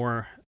maybe a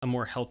more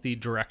healthy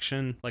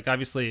direction? Like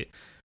obviously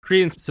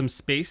creating some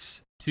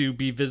space to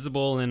be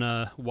visible in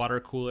a water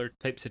cooler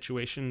type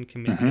situation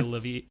can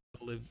maybe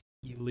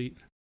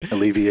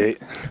alleviate.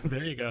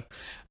 There you go.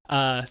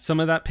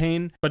 Some of that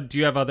pain. But do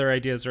you have other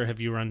ideas, or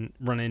have you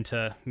run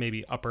into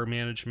maybe upper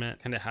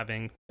management kind of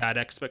having bad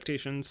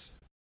expectations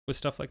with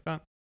stuff like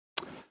that?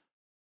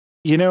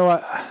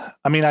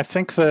 I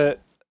think that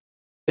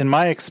in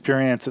my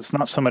experience, it's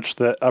not so much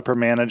that upper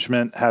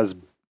management has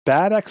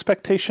bad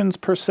expectations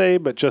per se,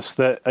 but just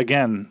that,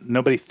 again,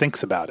 nobody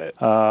thinks about it.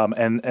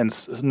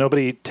 And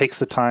nobody takes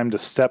the time to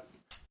step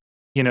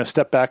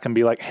back and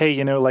be like,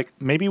 hey, like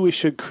maybe we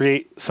should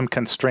create some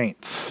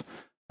constraints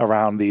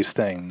around these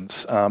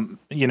things.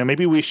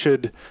 Maybe we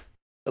should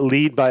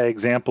lead by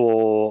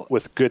example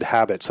with good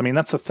habits. I mean,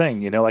 that's the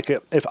thing, like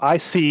if I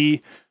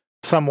see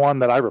someone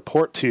that I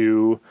report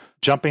to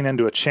jumping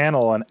into a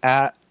channel and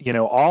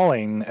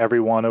awing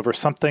everyone over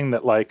something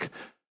that like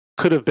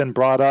could have been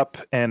brought up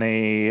in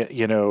a,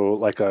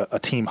 like a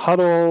team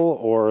huddle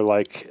or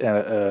like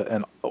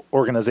an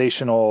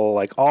organizational,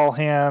 like all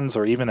hands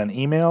or even an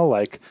email,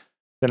 like,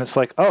 then it's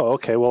like, oh,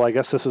 okay, well, I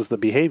guess this is the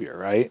behavior,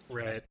 right?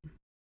 Right.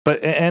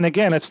 But, and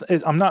again,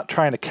 I'm not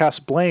trying to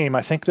cast blame.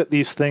 I think that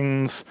these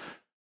things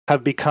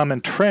have become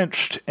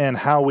entrenched in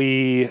how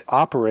we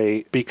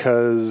operate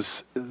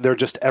because they're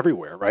just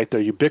everywhere, right?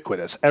 They're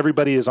ubiquitous.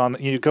 Everybody is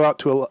you go out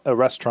to a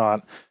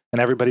restaurant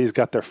and everybody's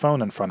got their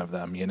phone in front of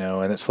them,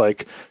 and it's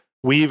like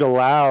we've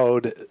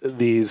allowed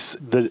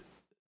the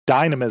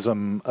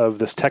dynamism of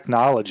this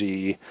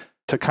technology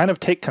to kind of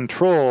take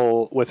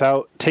control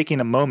without taking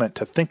a moment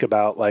to think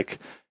about like,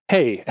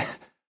 hey,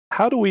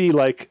 how do we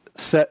like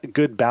set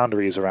good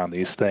boundaries around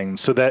these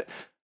things so that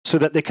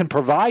they can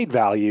provide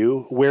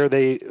value where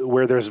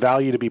there's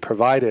value to be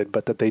provided,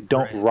 but that they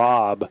don't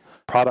rob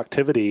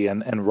productivity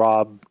and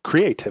rob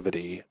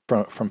creativity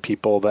from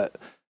people that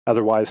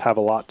otherwise have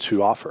a lot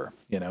to offer,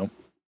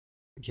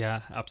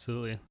 Yeah,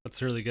 absolutely.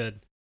 That's really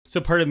good. So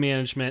part of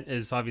management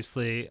is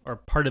obviously, or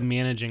part of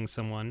managing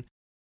someone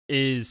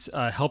is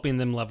helping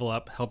them level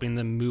up, helping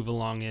them move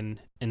along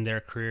in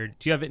their career.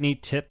 Do you have any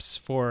tips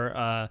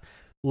for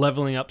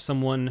leveling up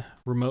someone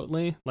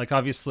remotely? Like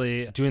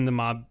obviously doing the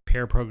mob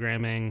pair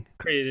programming,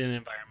 creating an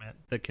environment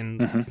that can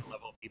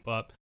level people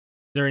up. Is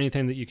there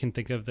anything that you can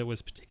think of that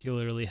was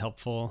particularly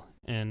helpful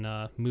in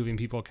moving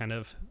people kind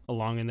of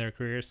along in their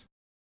careers?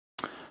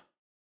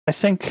 I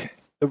think,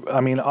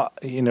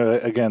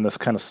 again, this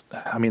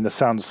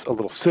sounds a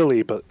little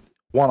silly, but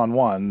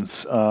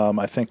one-on-ones,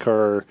 I think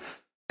are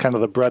kind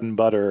of the bread and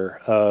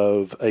butter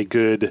of a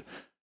good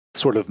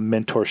sort of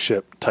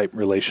mentorship type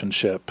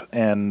relationship.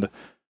 And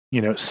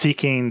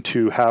seeking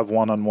to have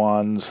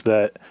one-on-ones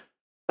that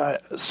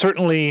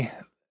certainly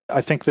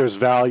I think there's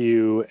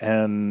value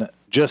in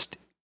just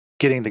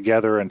getting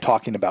together and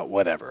talking about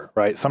whatever,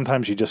 right?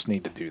 Sometimes you just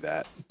need to do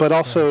that. But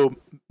also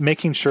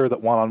making sure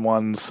that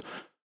one-on-ones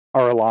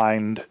are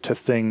aligned to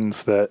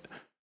things that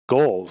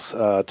goals,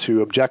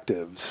 to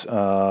objectives.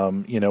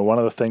 One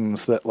of the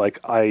things that like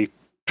I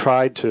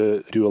tried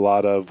to do a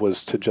lot of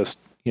was to just,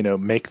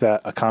 make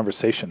that a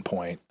conversation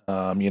point,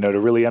 to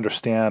really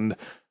understand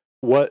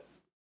what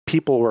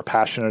people were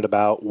passionate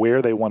about,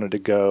 where they wanted to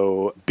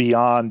go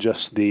beyond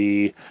just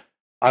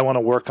I want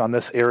to work on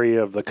this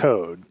area of the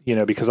code,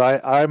 because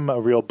I'm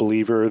a real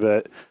believer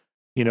that,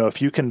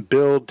 if you can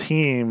build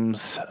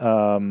teams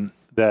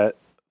that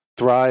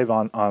thrive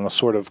on a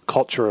sort of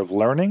culture of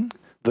learning,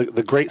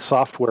 the great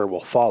software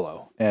will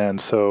follow. And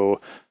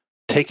so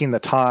taking the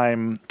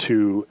time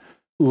to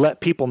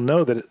let people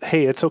know that,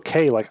 hey, it's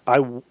okay. Like I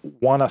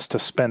want us to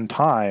spend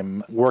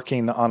time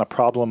working on a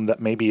problem that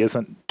maybe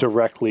isn't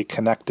directly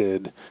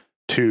connected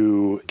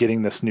to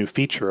getting this new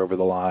feature over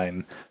the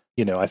line,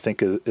 I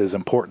think is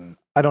important.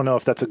 I don't know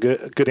if that's a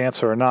good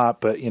answer or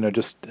not, but,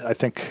 just I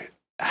think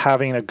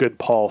having a good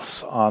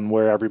pulse on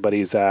where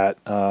everybody's at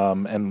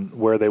and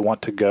where they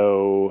want to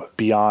go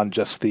beyond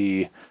just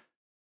the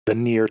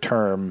near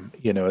term,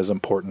 is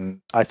important.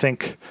 I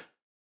think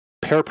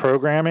pair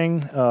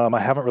programming, I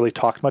haven't really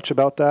talked much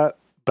about that,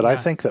 but I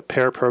think that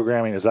pair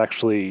programming is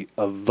actually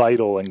a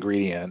vital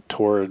ingredient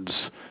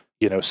towards,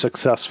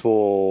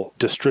 successful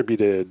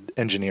distributed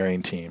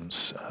engineering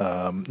teams.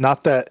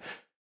 Not that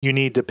you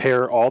need to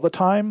pair all the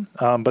time,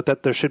 but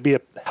that there should be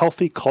a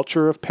healthy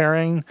culture of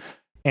pairing,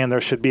 and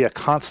there should be a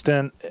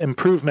constant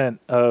improvement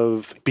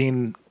of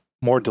being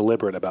more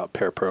deliberate about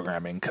pair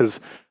programming. Because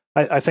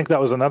I think that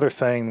was another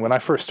thing when I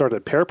first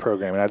started pair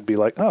programming. I'd be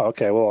like, oh,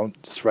 okay, well, I'll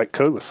just write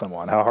code with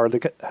someone. How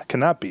hard can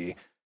that be?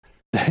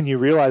 Then you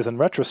realize in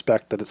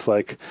retrospect that it's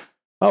like,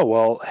 oh,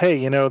 well,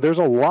 hey, there's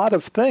a lot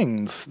of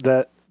things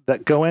that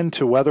go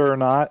into whether or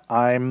not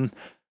I'm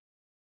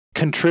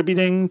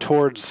contributing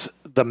towards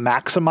the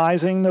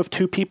maximizing of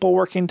two people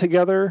working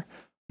together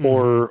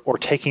or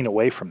taking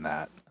away from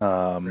that.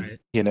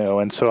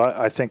 And so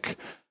I think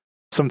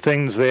some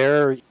things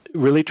there,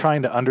 really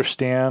trying to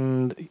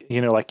understand,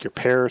 like your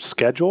pair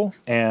schedule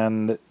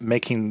and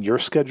making your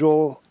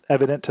schedule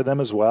evident to them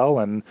as well.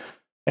 And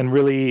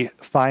really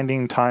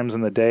finding times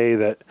in the day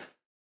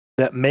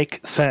that make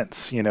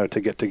sense,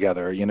 to get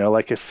together,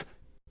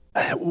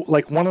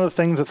 like one of the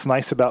things that's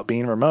nice about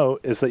being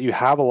remote is that you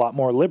have a lot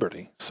more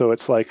liberty. So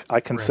it's like,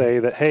 I can say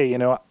that, hey,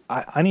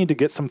 I need to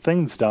get some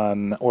things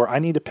done, or I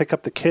need to pick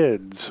up the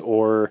kids,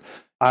 or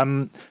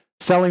I'm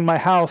selling my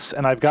house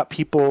and I've got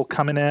people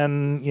coming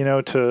in,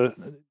 to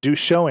do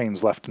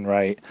showings left and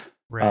right.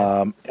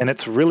 And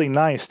it's really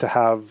nice to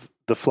have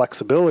the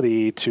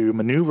flexibility to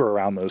maneuver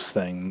around those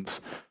things.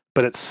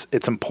 But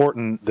it's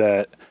important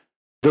that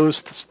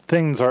those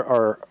things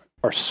are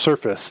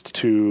surfaced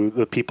to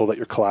the people that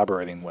you're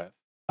collaborating with.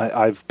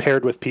 I've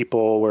paired with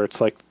people where it's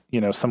like,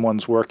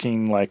 someone's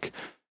working like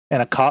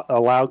in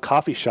a loud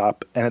coffee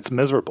shop and it's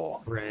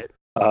miserable. Right.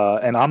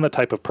 And I'm the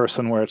type of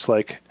person where it's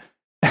like,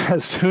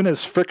 as soon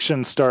as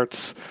friction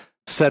starts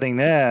setting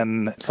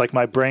in, it's like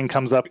my brain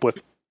comes up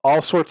with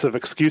all sorts of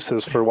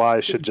excuses for why I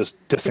should just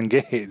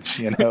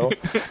disengage,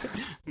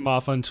 I'm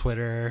off on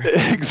Twitter.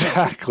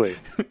 Exactly.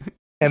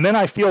 And then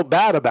I feel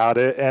bad about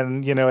it.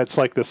 And, it's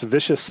like this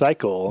vicious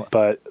cycle.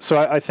 But so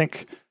I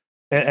think,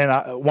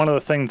 one of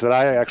the things that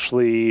I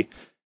actually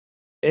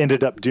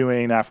ended up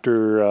doing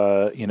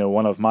after,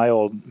 one of my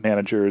old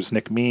managers,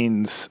 Nick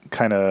Means,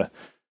 kind of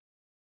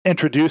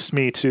introduced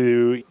me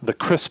to the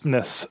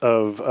crispness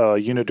of a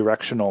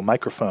unidirectional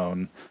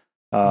microphone.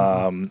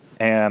 And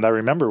I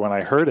remember when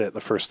I heard it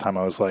the first time,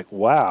 I was like,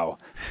 wow,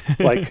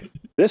 like,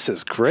 this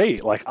is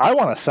great. Like, I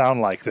want to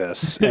sound like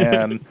this.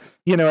 And,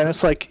 and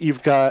it's like,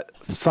 you've got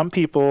some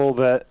people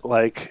that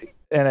like,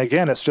 and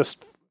again,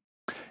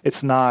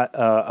 it's not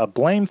a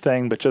blame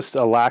thing, but just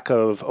a lack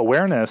of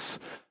awareness,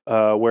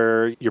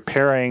 where you're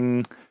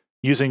pairing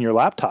using your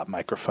laptop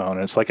microphone.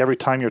 And it's like every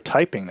time you're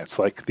typing, it's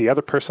like the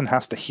other person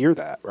has to hear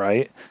that,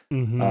 right?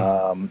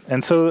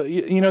 And so,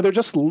 they're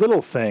just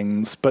little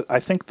things, but I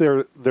think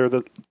they're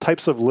the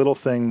types of little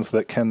things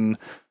that can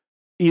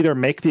either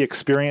make the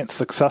experience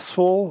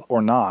successful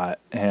or not.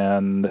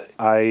 And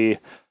I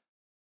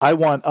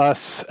want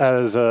us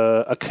as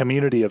a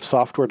community of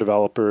software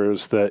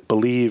developers that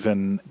believe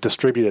in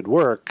distributed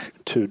work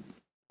to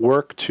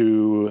work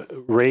to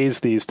raise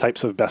these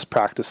types of best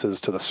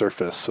practices to the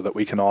surface so that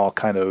we can all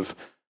kind of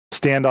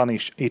stand on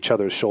each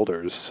other's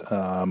shoulders,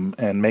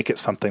 and make it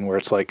something where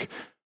it's like,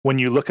 when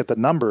you look at the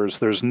numbers,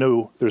 there's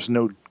no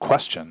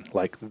question,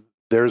 like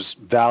there's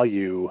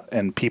value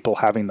in people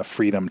having the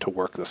freedom to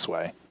work this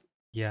way.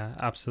 Yeah,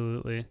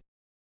 absolutely.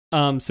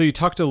 So you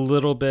talked a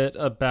little bit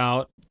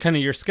about kind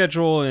of your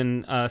schedule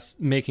and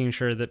making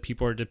sure that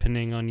people are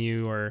depending on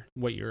you or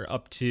what you're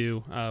up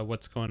to,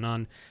 what's going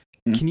on.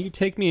 Can you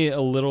take me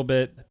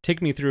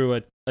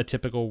through a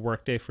typical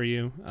workday for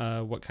you?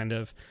 What kind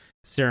of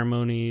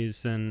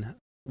ceremonies and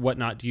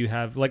whatnot do you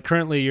have? Like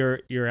currently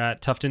you're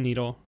at Tuft &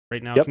 Needle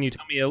right now. Yep. Can you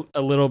tell me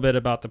a little bit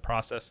about the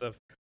process of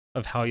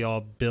how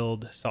y'all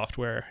build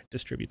software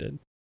distributed?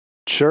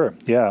 Sure.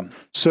 Yeah.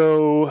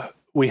 So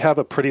we have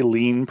a pretty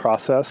lean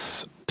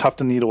process.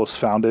 Tuft & Needle was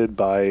founded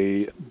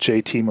by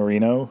JT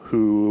Marino,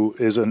 who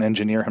is an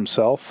engineer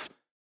himself.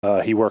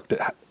 He worked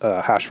at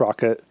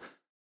HashRocket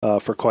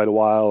for quite a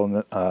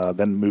while, and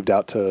then moved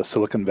out to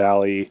Silicon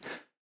Valley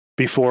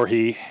before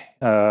he,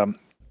 the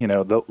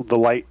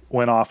light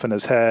went off in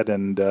his head,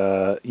 and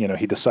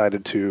he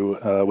decided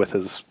to, with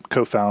his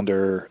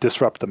co-founder,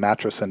 disrupt the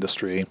mattress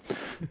industry.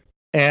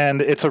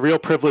 And it's a real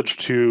privilege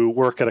to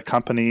work at a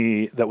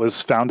company that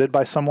was founded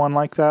by someone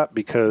like that,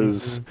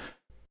 because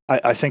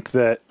I think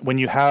that when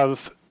you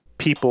have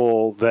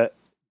people that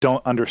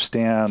don't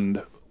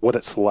understand what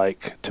it's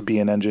like to be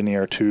an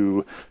engineer,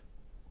 to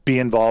be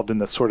involved in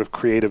this sort of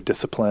creative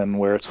discipline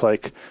where it's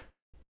like,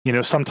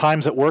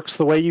 sometimes it works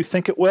the way you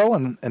think it will,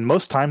 and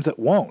most times it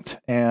won't.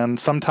 And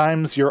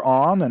sometimes you're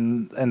on,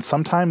 and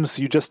sometimes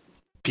you just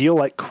feel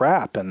like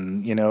crap.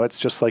 And, it's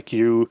just like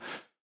you're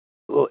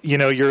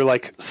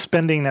like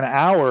spending an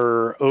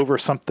hour over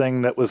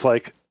something that was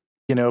like,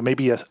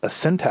 maybe a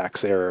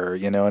syntax error,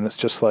 and it's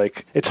just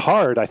like, it's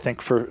hard, I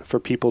think, for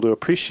people to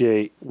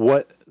appreciate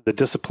what the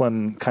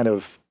discipline kind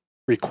of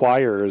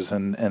requires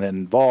and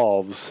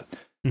involves.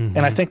 And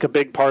I think a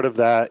big part of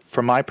that,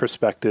 from my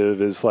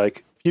perspective, is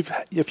like,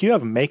 if you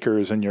have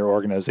makers in your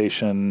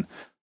organization,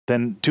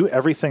 then do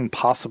everything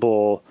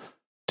possible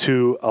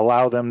to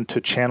allow them to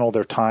channel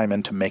their time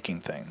into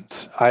making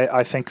things.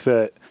 I think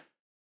that,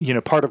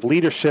 part of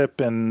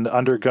leadership and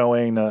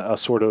undergoing a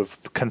sort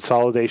of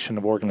consolidation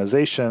of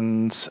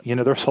organizations,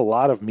 there's a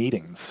lot of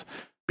meetings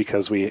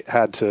because we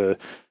had to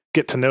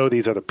get to know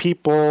these other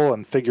people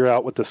and figure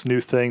out what this new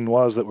thing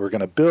was that we're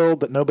going to build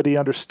that nobody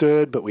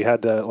understood, but we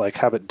had to like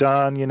have it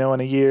done, in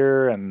a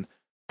year. And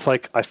it's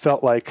like, I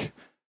felt like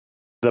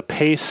the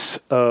pace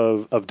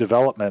of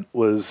development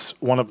was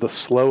one of the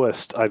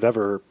slowest I've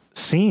ever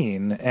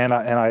seen. And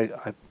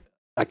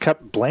I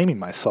kept blaming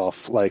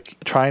myself, like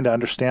trying to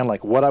understand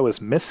like what I was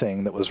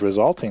missing that was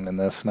resulting in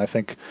this. And I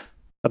think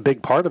a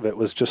big part of it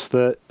was just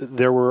that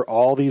there were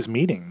all these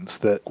meetings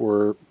that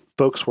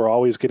folks were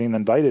always getting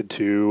invited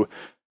to,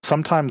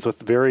 sometimes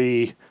with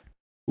very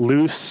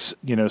loose,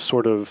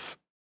 sort of,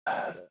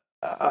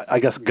 I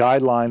guess,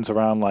 guidelines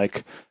around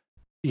like,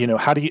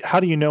 how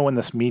do you know when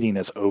this meeting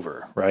is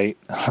over, right?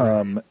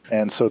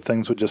 And so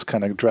things would just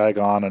kind of drag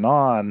on and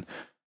on.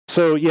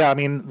 So yeah, I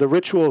mean, the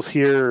rituals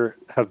here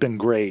have been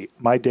great.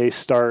 My day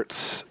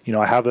starts,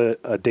 I have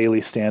a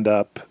daily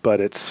stand-up,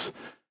 but it's,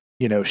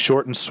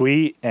 short and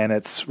sweet, and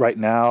it's right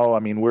now, I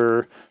mean,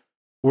 we're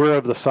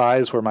of the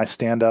size where my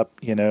stand-up,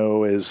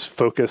 is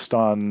focused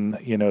on,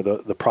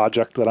 the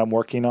project that I'm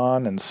working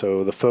on. And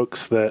so the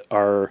folks that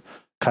are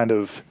kind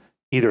of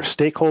either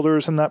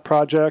stakeholders in that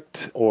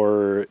project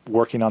or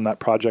working on that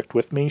project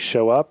with me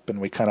show up, and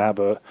we kind of have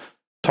a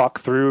talk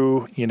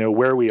through,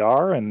 where we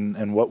are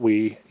and what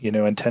we,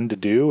 intend to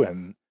do.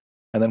 And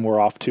then we're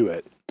off to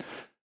it.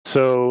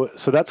 So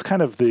that's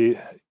kind of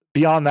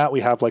beyond that,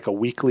 we have like a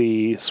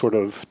weekly sort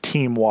of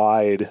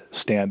team-wide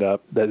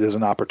stand-up that is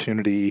an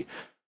opportunity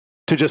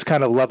to just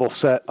kind of level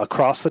set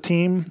across the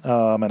team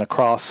and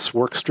across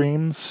work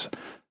streams.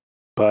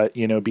 But,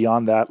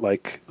 beyond that,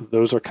 like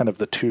those are kind of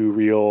the two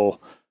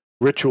real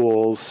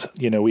rituals.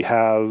 We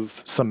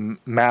have some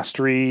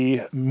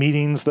mastery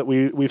meetings that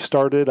we've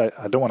started.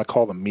 I don't want to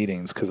call them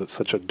meetings because it's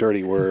such a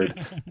dirty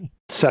word.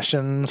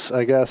 Sessions,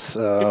 I guess.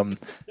 So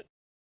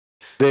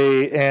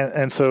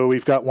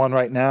we've got one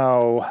right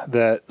now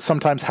that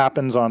sometimes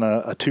happens on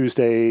a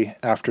Tuesday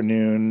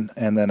afternoon,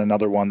 and then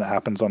another one that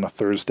happens on a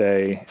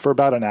Thursday for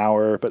about an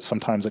hour, but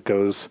sometimes it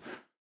goes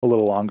a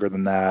little longer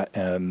than that.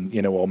 And,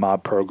 we'll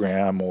mob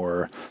program,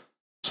 or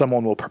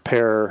someone will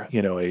prepare,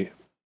 a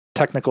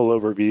technical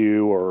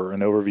overview or an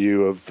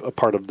overview of a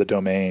part of the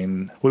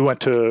domain. We went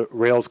to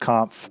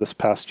RailsConf this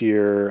past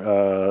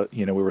year.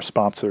 We were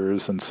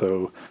sponsors. And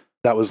so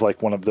that was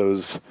like one of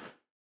those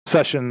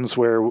sessions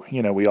where,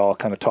 we all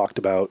kind of talked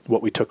about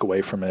what we took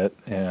away from it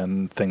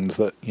and things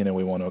that,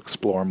 we want to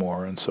explore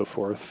more and so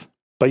forth.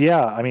 But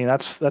yeah, I mean,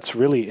 that's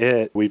really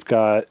it. We've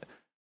got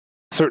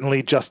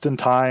certainly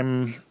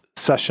just-in-time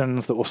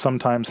sessions that will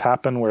sometimes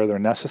happen where they're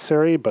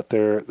necessary, but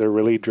they're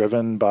really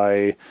driven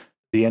by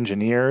the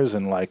engineers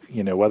and like,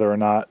 whether or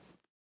not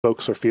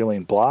folks are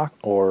feeling blocked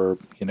or,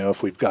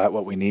 if we've got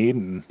what we need,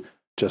 and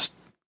just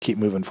keep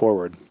moving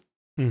forward.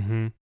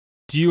 Mm-hmm.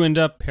 Do you end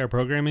up pair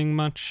programming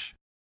much?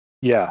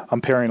 Yeah, I'm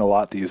pairing a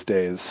lot these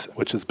days,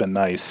 which has been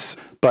nice.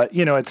 But,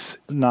 it's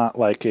not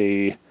like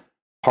a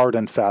hard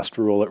and fast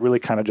rule. It really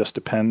kind of just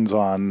depends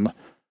on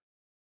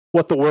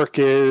what the work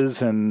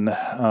is and,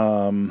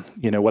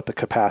 what the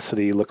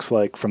capacity looks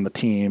like from the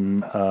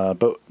team.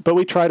 But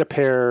we try to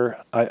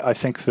pair. I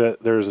think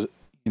that there's,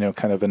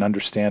 kind of an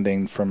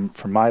understanding from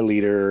my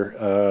leader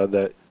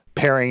that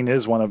pairing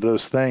is one of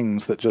those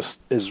things that just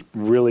is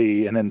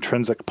really an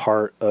intrinsic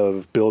part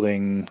of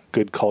building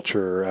good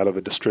culture out of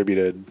a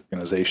distributed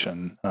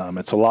organization.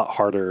 It's a lot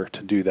harder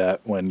to do that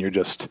when you're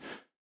just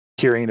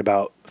hearing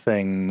about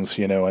things,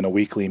 in a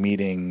weekly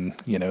meeting,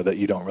 that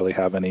you don't really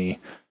have any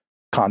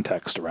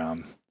context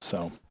around.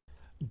 So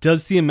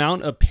does the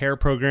amount of pair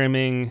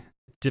programming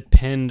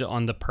depend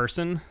on the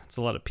person? It's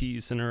a lot of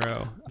P's in a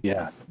row.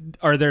 Yeah.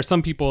 Are there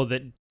some people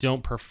that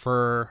don't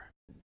prefer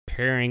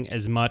pairing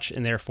as much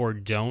and therefore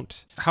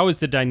don't? How is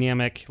the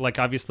dynamic? Like,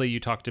 obviously you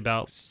talked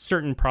about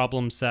certain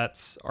problem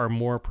sets are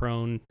more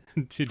prone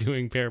to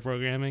doing pair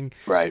programming.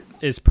 Right.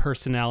 Is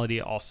personality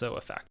also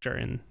a factor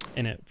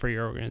in it for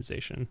your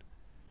organization?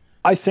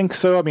 I think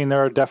so. I mean,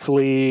 there are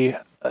definitely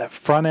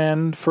front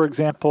end, for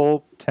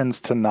example, tends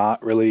to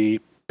not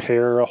really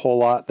pair a whole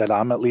lot that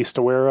I'm at least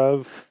aware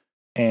of.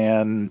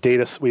 And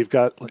we've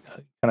got kind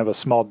of a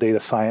small data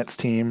science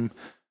team.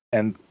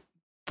 And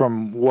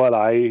from what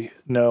I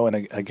know,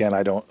 and again,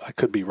 I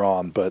could be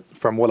wrong, but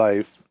from what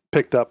I've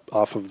picked up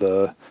off of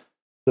the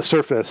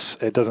surface,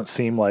 it doesn't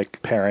seem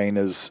like pairing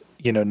is,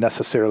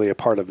 necessarily a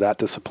part of that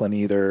discipline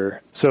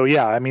either. So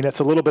yeah, I mean,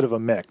 it's a little bit of a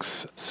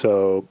mix.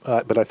 So,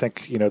 but I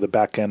think, the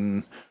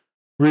back-end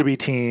Ruby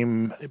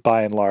team,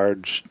 by and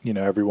large,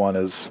 everyone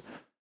is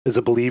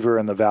a believer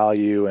in the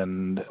value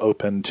and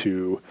open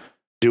to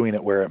doing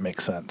it where it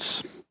makes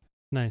sense.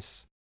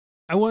 Nice.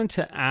 I wanted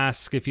to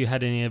ask if you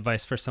had any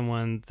advice for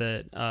someone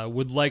that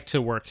would like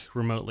to work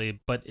remotely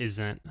but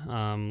isn't.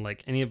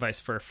 Like any advice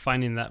for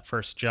finding that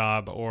first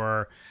job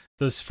or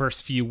those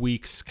first few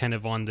weeks kind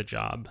of on the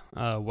job,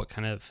 what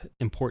kind of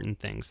important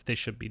things they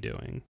should be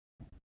doing?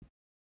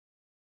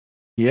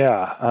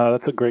 Yeah,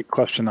 that's a great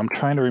question. I'm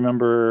trying to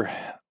remember,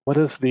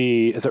 is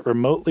it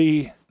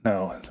Remotely?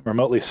 No,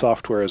 Remotely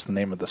Software is the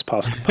name of this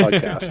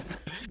podcast.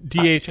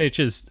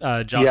 DHH's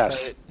job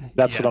yes, site.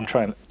 That's what I'm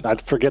trying.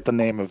 I'd forget the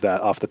name of that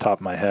off the top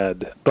of my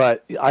head.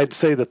 But I'd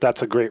say that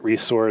that's a great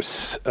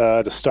resource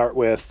to start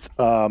with.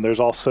 There's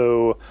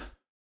also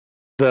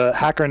the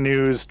Hacker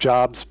News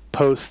jobs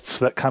posts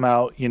that come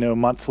out,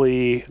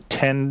 monthly.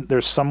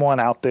 There's someone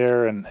out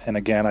there, and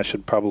again, I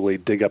should probably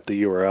dig up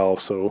the URL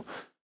so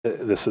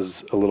this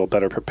is a little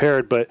better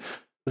prepared, but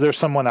there's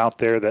someone out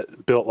there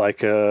that built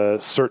like a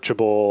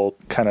searchable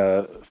kind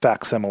of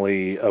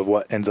facsimile of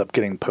what ends up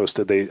getting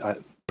posted. They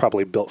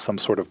probably built some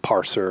sort of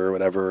parser or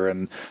whatever,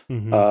 and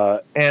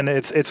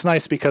it's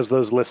nice because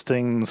those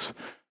listings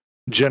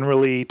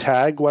generally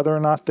tag whether or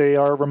not they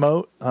are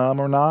remote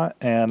or not.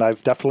 And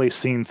I've definitely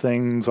seen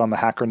things on the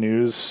Hacker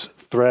News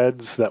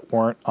threads that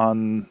weren't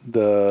on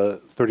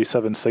the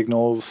 37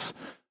 Signals.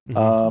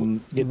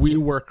 We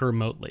work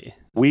remotely.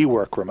 We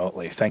work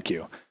remotely. Thank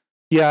you.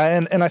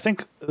 Yeah, and I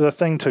think the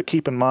thing to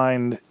keep in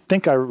mind, I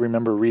think I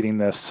remember reading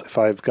this. If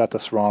I've got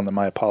this wrong, then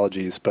my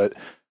apologies. But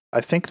I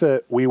think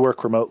that we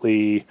work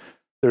remotely.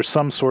 There's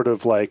some sort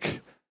of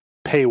like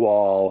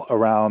paywall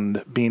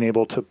around being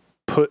able to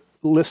put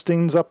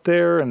listings up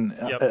there. And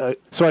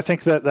so I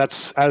think that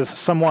that's, as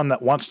someone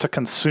that wants to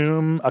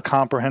consume a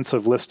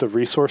comprehensive list of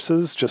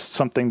resources, just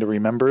something to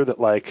remember that,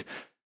 like,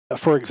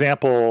 for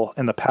example,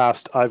 in the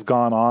past, I've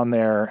gone on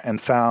there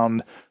and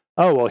found,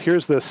 oh, well,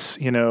 here's this,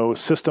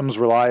 systems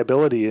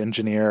reliability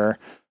engineer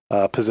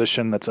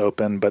position that's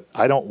open, but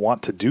I don't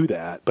want to do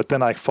that. But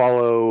then I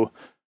follow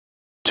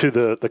to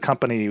the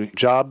company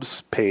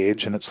jobs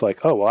page, and it's like,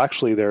 oh, well,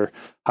 actually, they're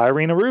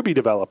hiring a Ruby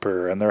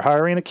developer and they're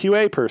hiring a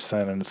QA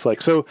person. And it's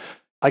like, so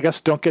I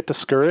guess don't get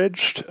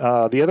discouraged.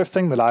 The other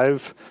thing that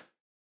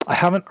I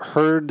haven't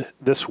heard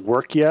this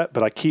work yet,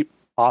 but I keep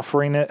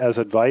offering it as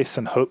advice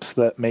in hopes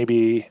that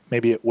maybe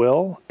it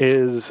will,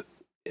 is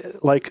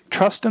like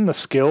trust in the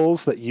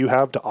skills that you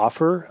have to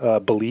offer,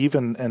 believe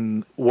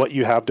in what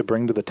you have to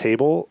bring to the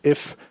table.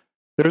 If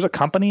there's a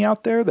company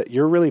out there that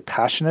you're really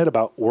passionate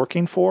about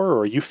working for,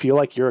 or you feel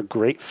like you're a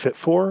great fit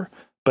for,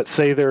 but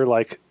say they're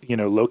like,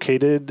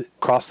 located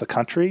across the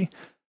country,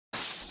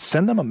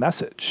 send them a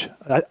message.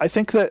 I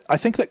think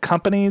that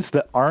companies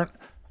that aren't,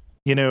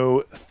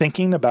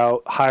 thinking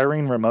about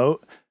hiring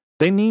remote,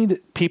 they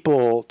need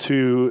people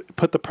to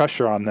put the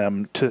pressure on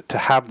them to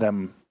have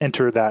them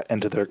enter that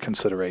into their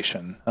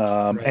consideration.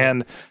 Right.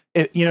 And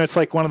it's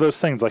like one of those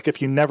things, like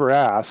if you never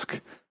ask,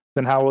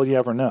 then how will you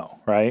ever know,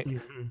 right?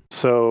 Mm-hmm.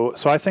 So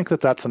I think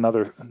that's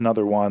another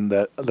one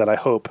that I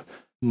hope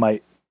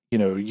might,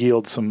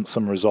 yield some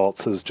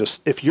results, is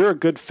just if you're a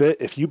good fit,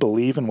 if you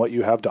believe in what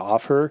you have to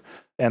offer,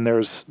 and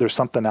there's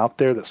something out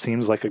there that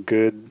seems like a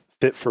good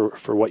fit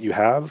for what you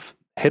have,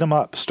 hit them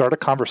up, start a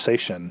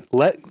conversation.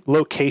 Let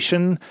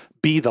location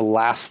be the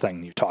last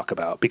thing you talk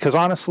about. Because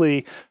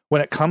honestly,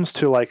 when it comes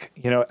to like,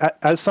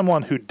 as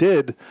someone who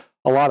did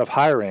a lot of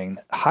hiring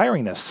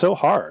is so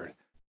hard.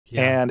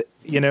 Yeah. And,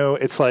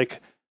 it's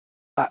like,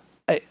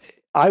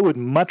 I would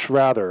much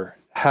rather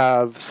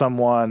have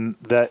someone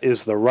that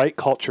is the right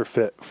culture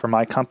fit for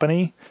my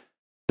company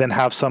than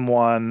have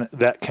someone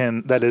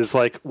that is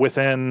like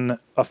within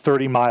a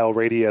 30-mile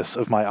radius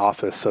of my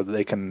office so that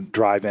they can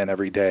drive in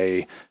every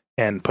day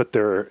and put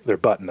their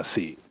butt in a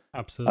seat.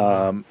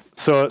 Absolutely.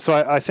 So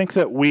I think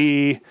that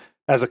we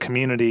as a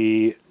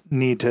community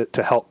need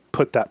to help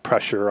put that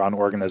pressure on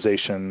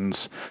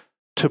organizations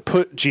to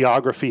put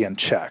geography in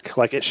check.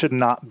 Like it should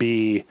not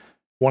be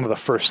one of the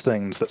first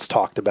things that's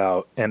talked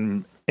about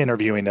in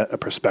interviewing a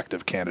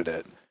prospective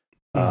candidate.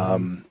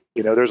 Mm-hmm.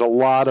 There's a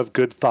lot of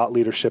good thought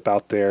leadership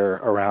out there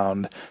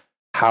around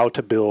how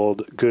to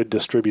build good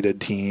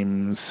distributed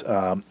teams.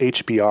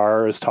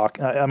 HBR is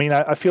talking.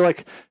 I feel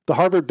like the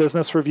Harvard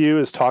Business Review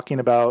is talking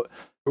about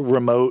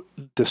remote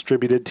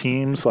distributed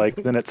teams. Like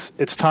then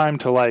it's time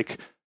to like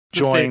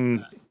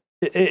join.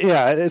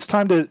 It's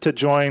time to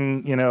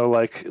join.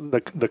 Like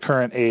the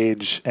current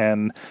age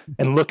and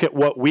look at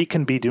what we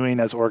can be doing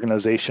as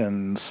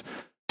organizations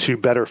to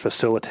better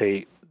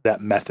facilitate that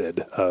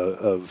method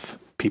of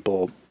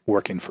people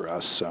working for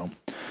us. So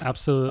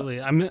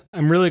absolutely. I'm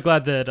really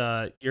glad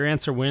that your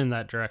answer went in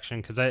that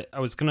direction, because I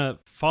was going to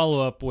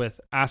follow up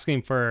with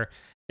asking for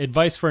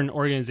advice for an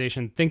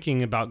organization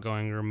thinking about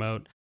going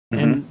remote.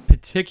 Mm-hmm. And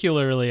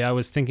particularly I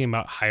was thinking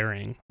about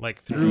hiring,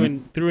 like through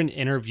an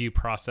interview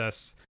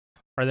process.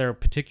 Are there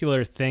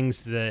particular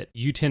things that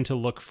you tend to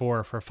look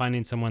for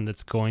finding someone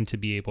that's going to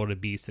be able to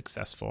be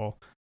successful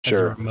as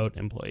a remote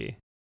employee?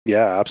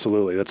 Yeah,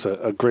 absolutely. That's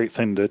a great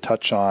thing to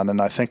touch on.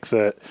 And I think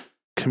that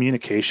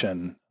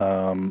communication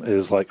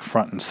is like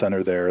front and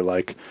center there.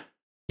 Like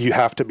you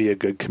have to be a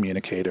good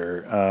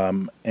communicator.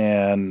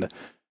 And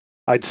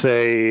I'd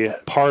say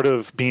part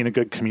of being a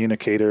good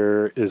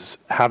communicator is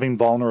having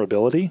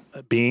vulnerability,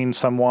 being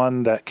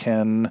someone that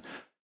can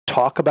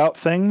talk about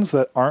things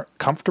that aren't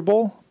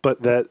comfortable,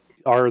 but that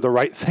are the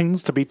right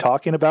things to be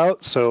talking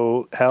about.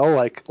 So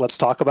let's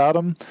talk about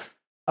them.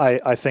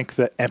 I think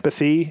that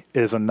empathy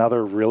is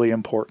another really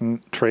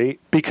important trait,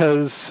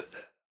 because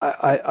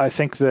I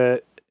think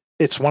that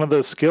it's one of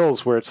those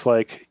skills where it's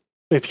like,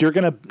 if you're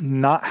going to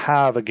not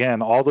have,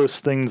 again, all those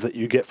things that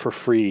you get for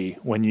free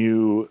when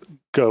you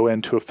go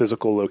into a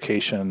physical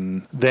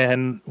location,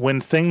 then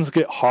when things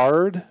get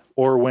hard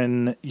or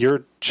when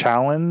you're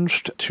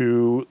challenged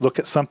to look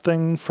at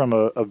something from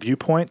a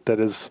viewpoint that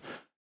is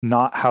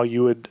not how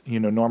you would,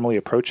 normally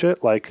approach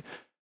it, like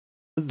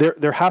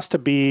there has to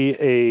be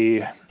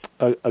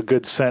a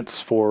good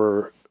sense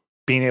for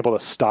being able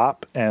to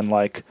stop and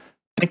like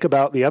think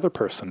about the other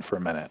person for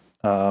a minute,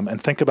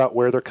 and think about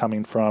where they're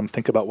coming from,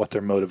 think about what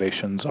their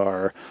motivations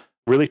are,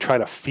 really try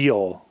to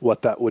feel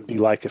what that would be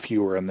like if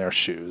you were in their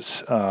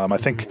shoes. I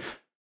think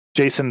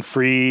Jason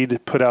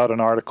Fried put out an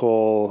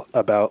article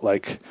about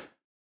like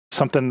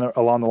something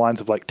along the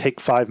lines of like take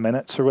 5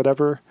 minutes or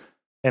whatever.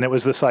 And it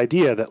was this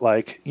idea that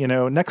like,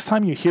 next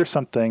time you hear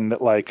something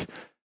that like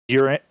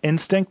your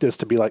instinct is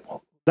to be like,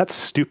 well, that's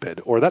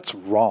stupid, or that's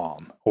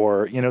wrong,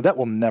 or, that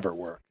will never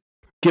work.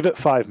 Give it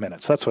 5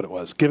 minutes. That's what it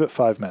was. Give it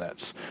 5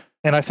 minutes.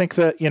 And I think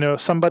that,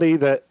 somebody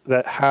that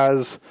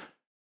has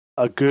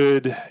a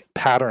good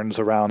patterns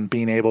around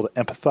being able to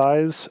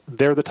empathize,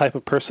 they're the type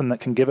of person that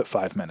can give it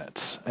 5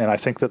 minutes. And I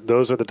think that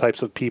those are the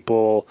types of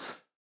people,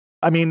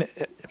 at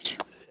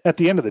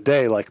the end of the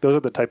day, like those are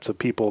the types of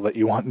people that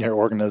you want in your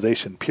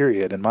organization,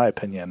 period, in my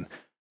opinion.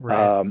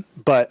 Right.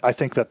 But I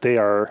think that they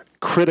are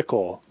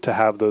critical to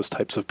have those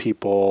types of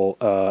people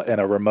in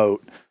a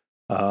remote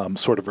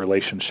sort of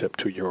relationship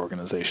to your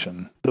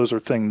organization. Those are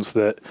things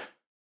that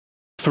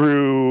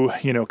through,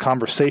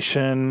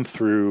 conversation,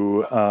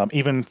 through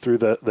even through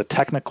the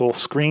technical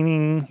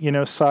screening,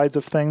 sides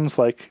of things,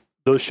 like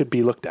those should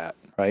be looked at,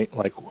 right?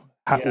 Like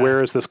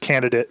Where is this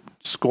candidate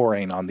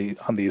scoring on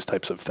these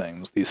types of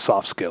things, these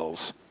soft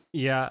skills?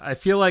 Yeah, I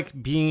feel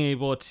like being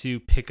able to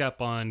pick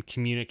up on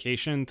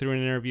communication through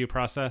an interview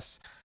process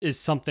is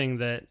something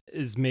that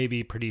is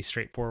maybe pretty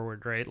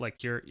straightforward, right?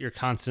 Like you're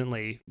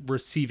constantly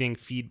receiving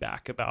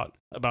feedback about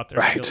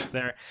their skills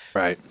there.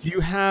 Right. Do you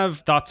have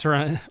thoughts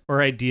around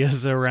or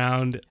ideas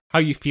around how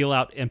you feel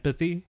out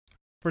empathy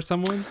for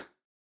someone?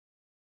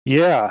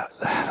 Yeah,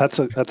 that's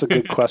a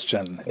good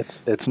question.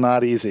 It's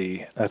not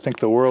easy. I think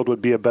the world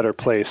would be a better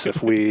place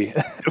if we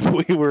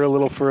if we were a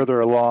little further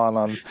along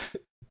on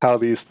how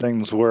these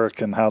things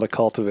work and how to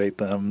cultivate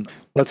them.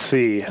 Let's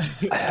see.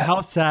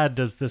 How sad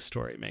does this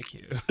story make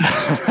you?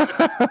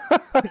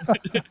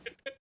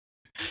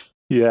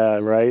 Yeah,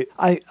 right.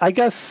 I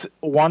guess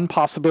one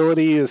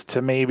possibility is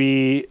to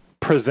maybe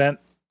present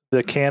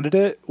the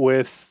candidate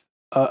with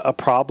a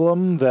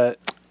problem that,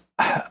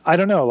 I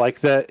don't know,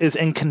 like that is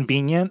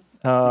inconvenient,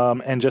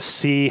 and just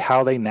see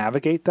how they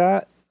navigate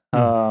that.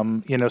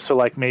 So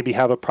like maybe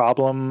have a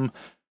problem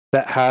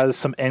that has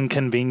some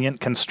inconvenient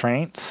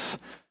constraints,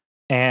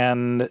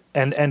 and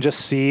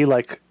just see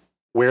like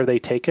where they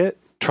take it,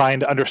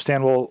 trying to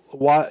understand, well,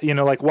 why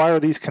are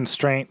these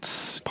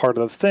constraints part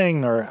of the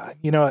thing, or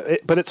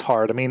but it's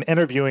hard. I mean,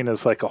 interviewing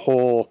is like a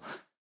whole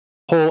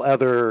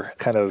other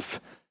kind of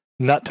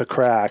nut to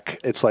crack.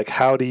 It's like,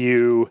 how do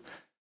you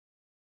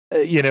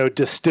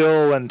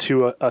distill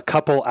into a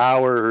couple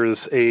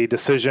hours a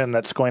decision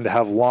that's going to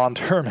have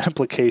long-term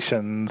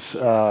implications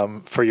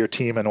for your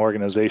team and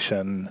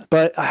organization.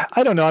 But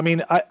I don't know. I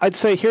mean, I'd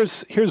say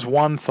here's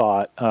one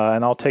thought,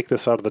 and I'll take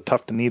this out of the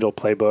Tough to Needle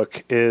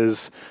playbook,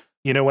 is,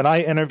 when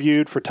I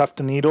interviewed for Tough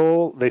to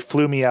Needle, they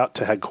flew me out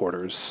to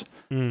headquarters.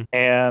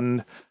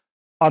 And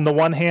on the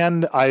one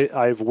hand,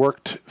 I've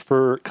worked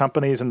for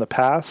companies in the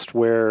past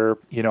where,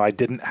 I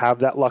didn't have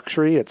that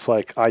luxury. It's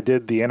like I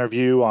did the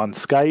interview on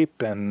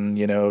Skype and,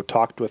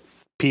 talked with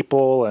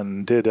people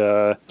and did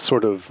a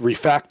sort of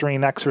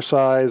refactoring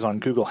exercise on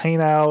Google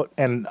Hangout.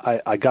 And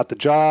I got the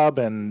job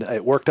and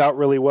it worked out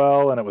really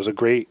well. And it was a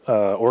great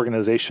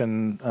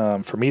organization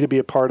for me to be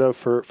a part of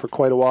for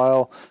quite a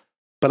while.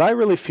 But I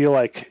really feel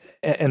like,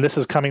 and this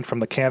is coming from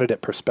the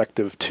candidate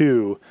perspective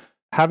too,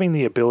 having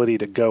the ability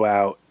to go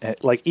out,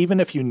 like even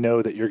if you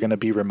know that you're going to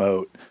be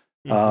remote,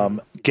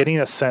 getting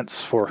a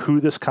sense for who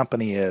this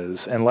company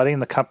is and letting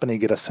the company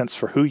get a sense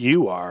for who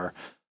you are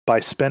by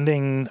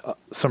spending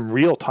some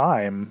real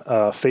time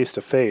face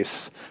to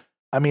face.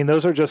 I mean,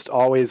 those are just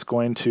always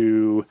going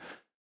to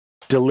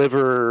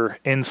deliver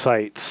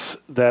insights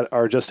that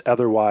are just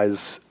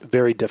otherwise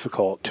very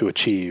difficult to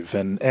achieve.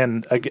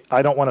 And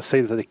I don't want to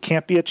say that they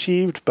can't be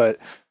achieved, but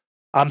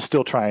I'm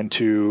still trying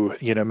to,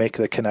 make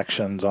the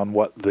connections on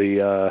what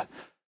the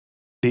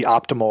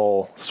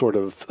optimal sort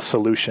of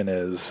solution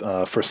is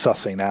for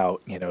sussing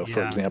out,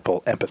 for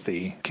example,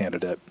 empathy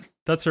candidate.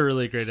 That's a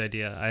really great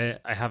idea.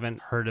 I haven't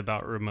heard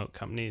about remote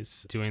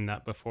companies doing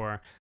that before.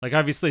 Like,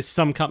 obviously,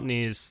 some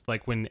companies,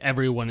 like when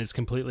everyone is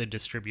completely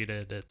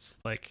distributed, it's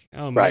like,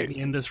 oh, maybe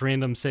in this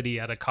random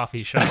city at a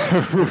coffee shop.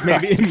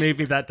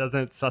 Maybe that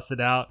doesn't suss it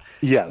out.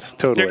 Yes,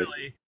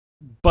 totally.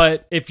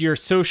 But if you're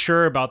so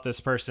sure about this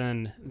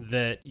person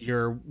that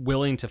you're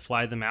willing to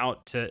fly them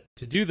out to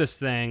do this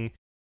thing,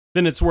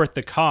 then it's worth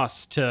the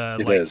cost to,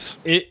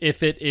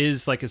 if it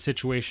is like a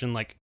situation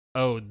like,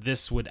 oh,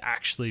 this would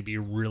actually be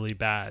really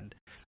bad.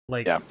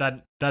 Like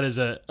that is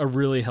a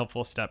really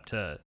helpful step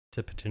to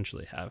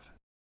potentially have.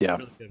 Yeah.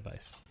 Really good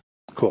advice.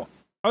 Cool.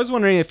 I was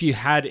wondering if you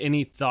had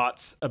any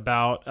thoughts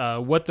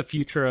about what the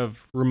future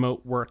of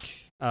remote work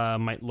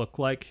might look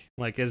like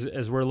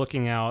as we're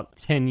looking out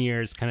 10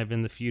 years kind of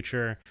in the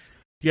future.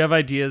 Do you have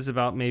ideas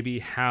about maybe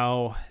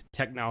how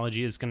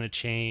technology is going to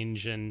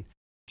change, and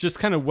just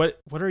kind of what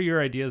are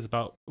your ideas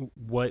about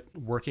what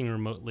working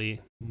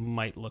remotely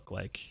might look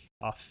like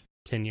off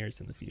 10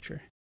 years in the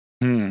future?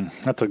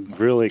 That's a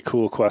really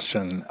cool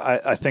question.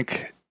 I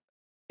think,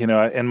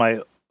 in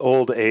my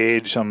old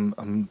age,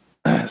 I'm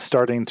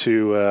starting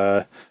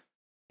to,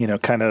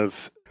 kind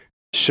of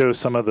show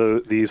some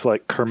of these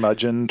like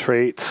curmudgeon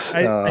traits.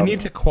 I need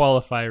to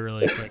qualify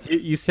really quick.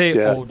 You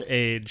say old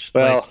age.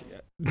 Well,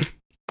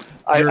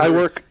 I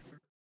work.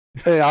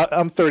 Hey,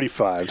 I'm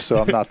 35,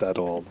 so I'm not that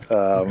old.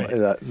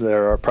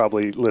 There are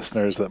probably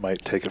listeners that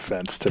might take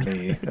offense to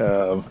me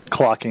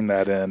clocking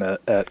that in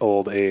at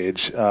old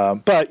age.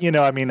 But,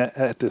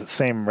 at the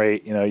same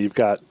rate, you've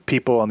got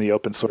people in the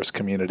open source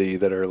community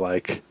that are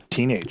like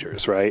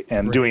teenagers, right?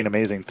 And doing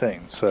amazing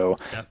things. So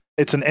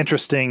it's an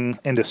interesting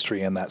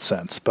industry in that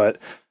sense. But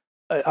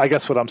I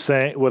guess what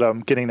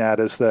I'm getting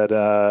at is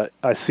that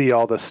I see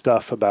all this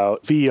stuff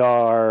about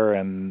VR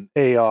and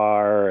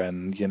AR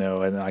and,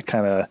 and I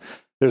kind of...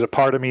 There's a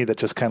part of me that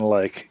just kind of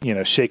like,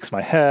 shakes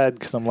my head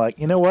because I'm like,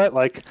 you know what?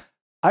 Like,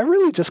 I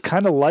really just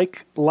kind of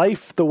like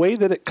life the way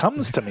that it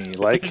comes to me,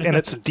 like in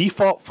its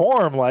default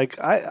form. Like,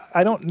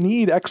 I don't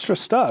need extra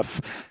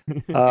stuff.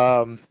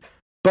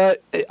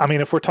 But I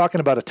mean, if we're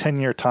talking about a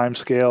 10-year time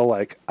scale,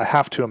 like I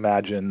have to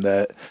imagine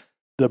that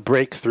the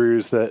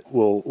breakthroughs that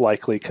will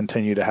likely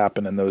continue to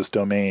happen in those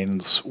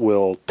domains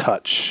will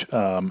touch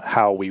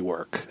how we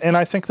work. And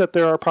I think that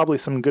there are probably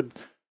some good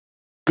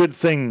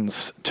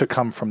things to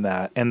come from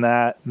that, and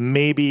that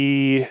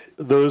maybe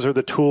those are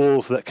the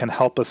tools that can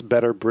help us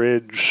better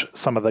bridge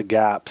some of the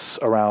gaps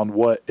around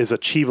what is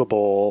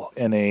achievable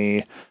in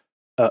a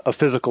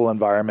physical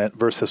environment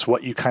versus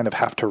what you kind of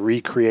have to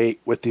recreate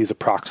with these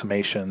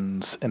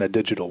approximations in a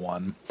digital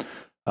one.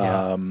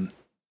 Yeah.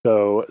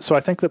 So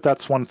I think that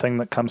that's one thing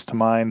that comes to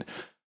mind.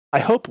 I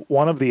hope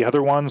one of the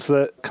other ones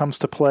that comes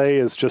to play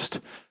is just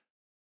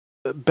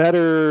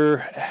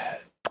better,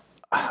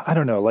 I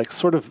don't know, like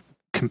sort of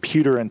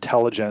computer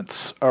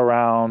intelligence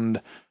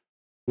around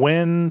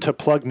when to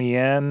plug me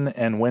in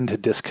and when to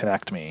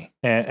disconnect me.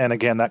 And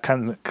again, that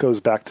kind of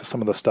goes back to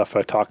some of the stuff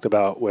I talked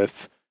about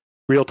with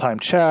real-time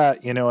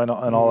chat, and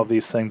all of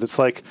these things. It's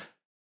like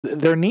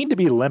there need to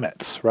be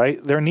limits,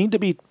 right? There need to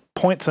be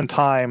points in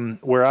time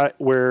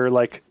where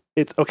like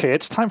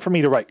it's time for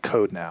me to write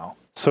code now.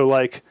 So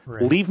like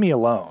leave me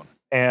alone.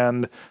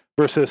 And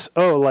versus,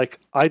 like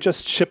I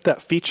just shipped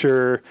that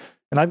feature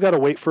and I've got to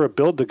wait for a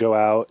build to go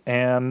out,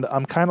 and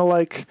I'm kind of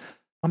like,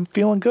 I'm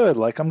feeling good.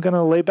 Like I'm going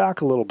to lay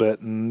back a little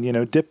bit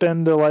and, dip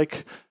into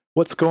like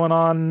what's going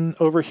on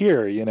over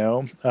here,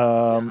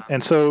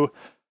 And so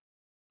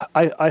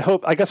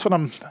I guess what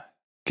I'm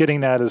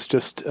getting at is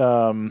just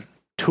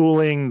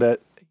tooling that,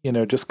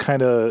 just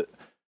kind of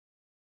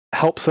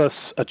helps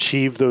us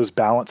achieve those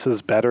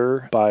balances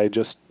better by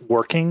just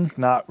working,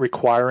 not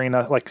requiring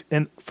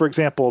for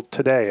example,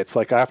 today, it's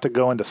like I have to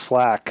go into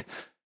Slack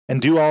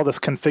and do all this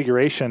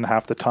configuration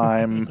half the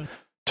time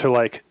to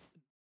like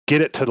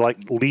get it to like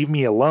leave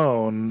me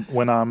alone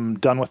when I'm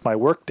done with my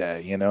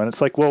workday, and it's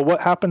like, well,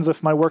 what happens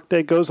if my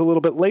workday goes a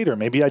little bit later?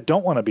 Maybe I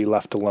don't want to be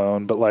left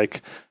alone, but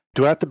like,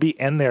 do I have to be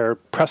in there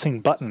pressing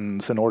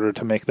buttons in order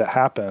to make that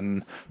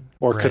happen?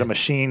 Or could a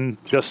machine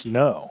just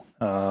know?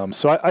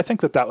 So I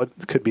think that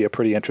could be a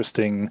pretty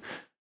interesting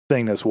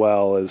thing as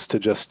well, is to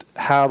just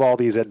have all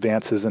these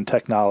advances in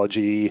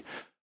technology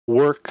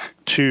work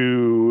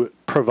to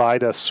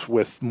provide us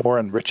with more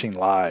enriching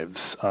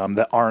lives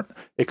that aren't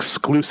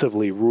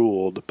exclusively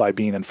ruled by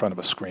being in front of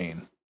a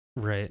screen.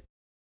 Right.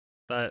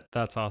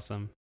 That's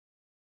awesome.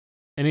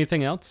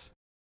 Anything else?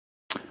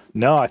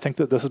 No, I think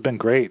that this has been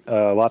great.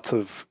 Lots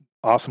of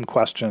awesome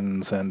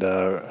questions, and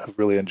I've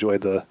really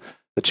enjoyed the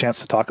chance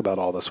to talk about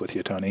all this with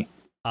you, Tony.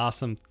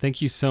 Awesome.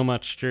 Thank you so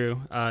much,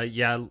 Drew.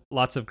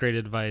 Lots of great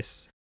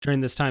advice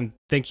during this time.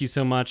 Thank you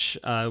so much.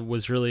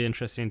 Was really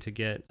interesting to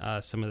get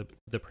some of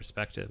the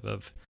perspective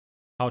of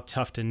how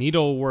Tough to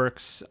Needle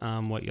works,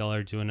 what y'all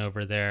are doing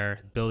over there,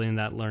 building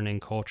that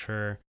learning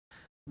culture,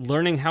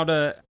 learning how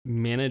to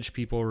manage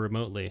people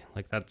remotely.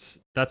 Like that's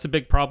a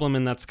big problem,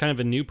 and that's kind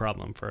of a new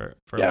problem for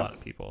a lot of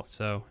people.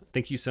 So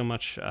thank you so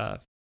much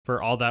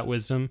for all that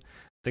wisdom.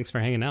 Thanks for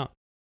hanging out.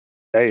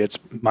 Hey, it's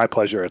my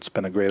pleasure. It's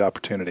been a great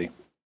opportunity.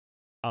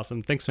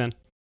 Awesome. Thanks, man.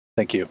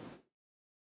 Thank you.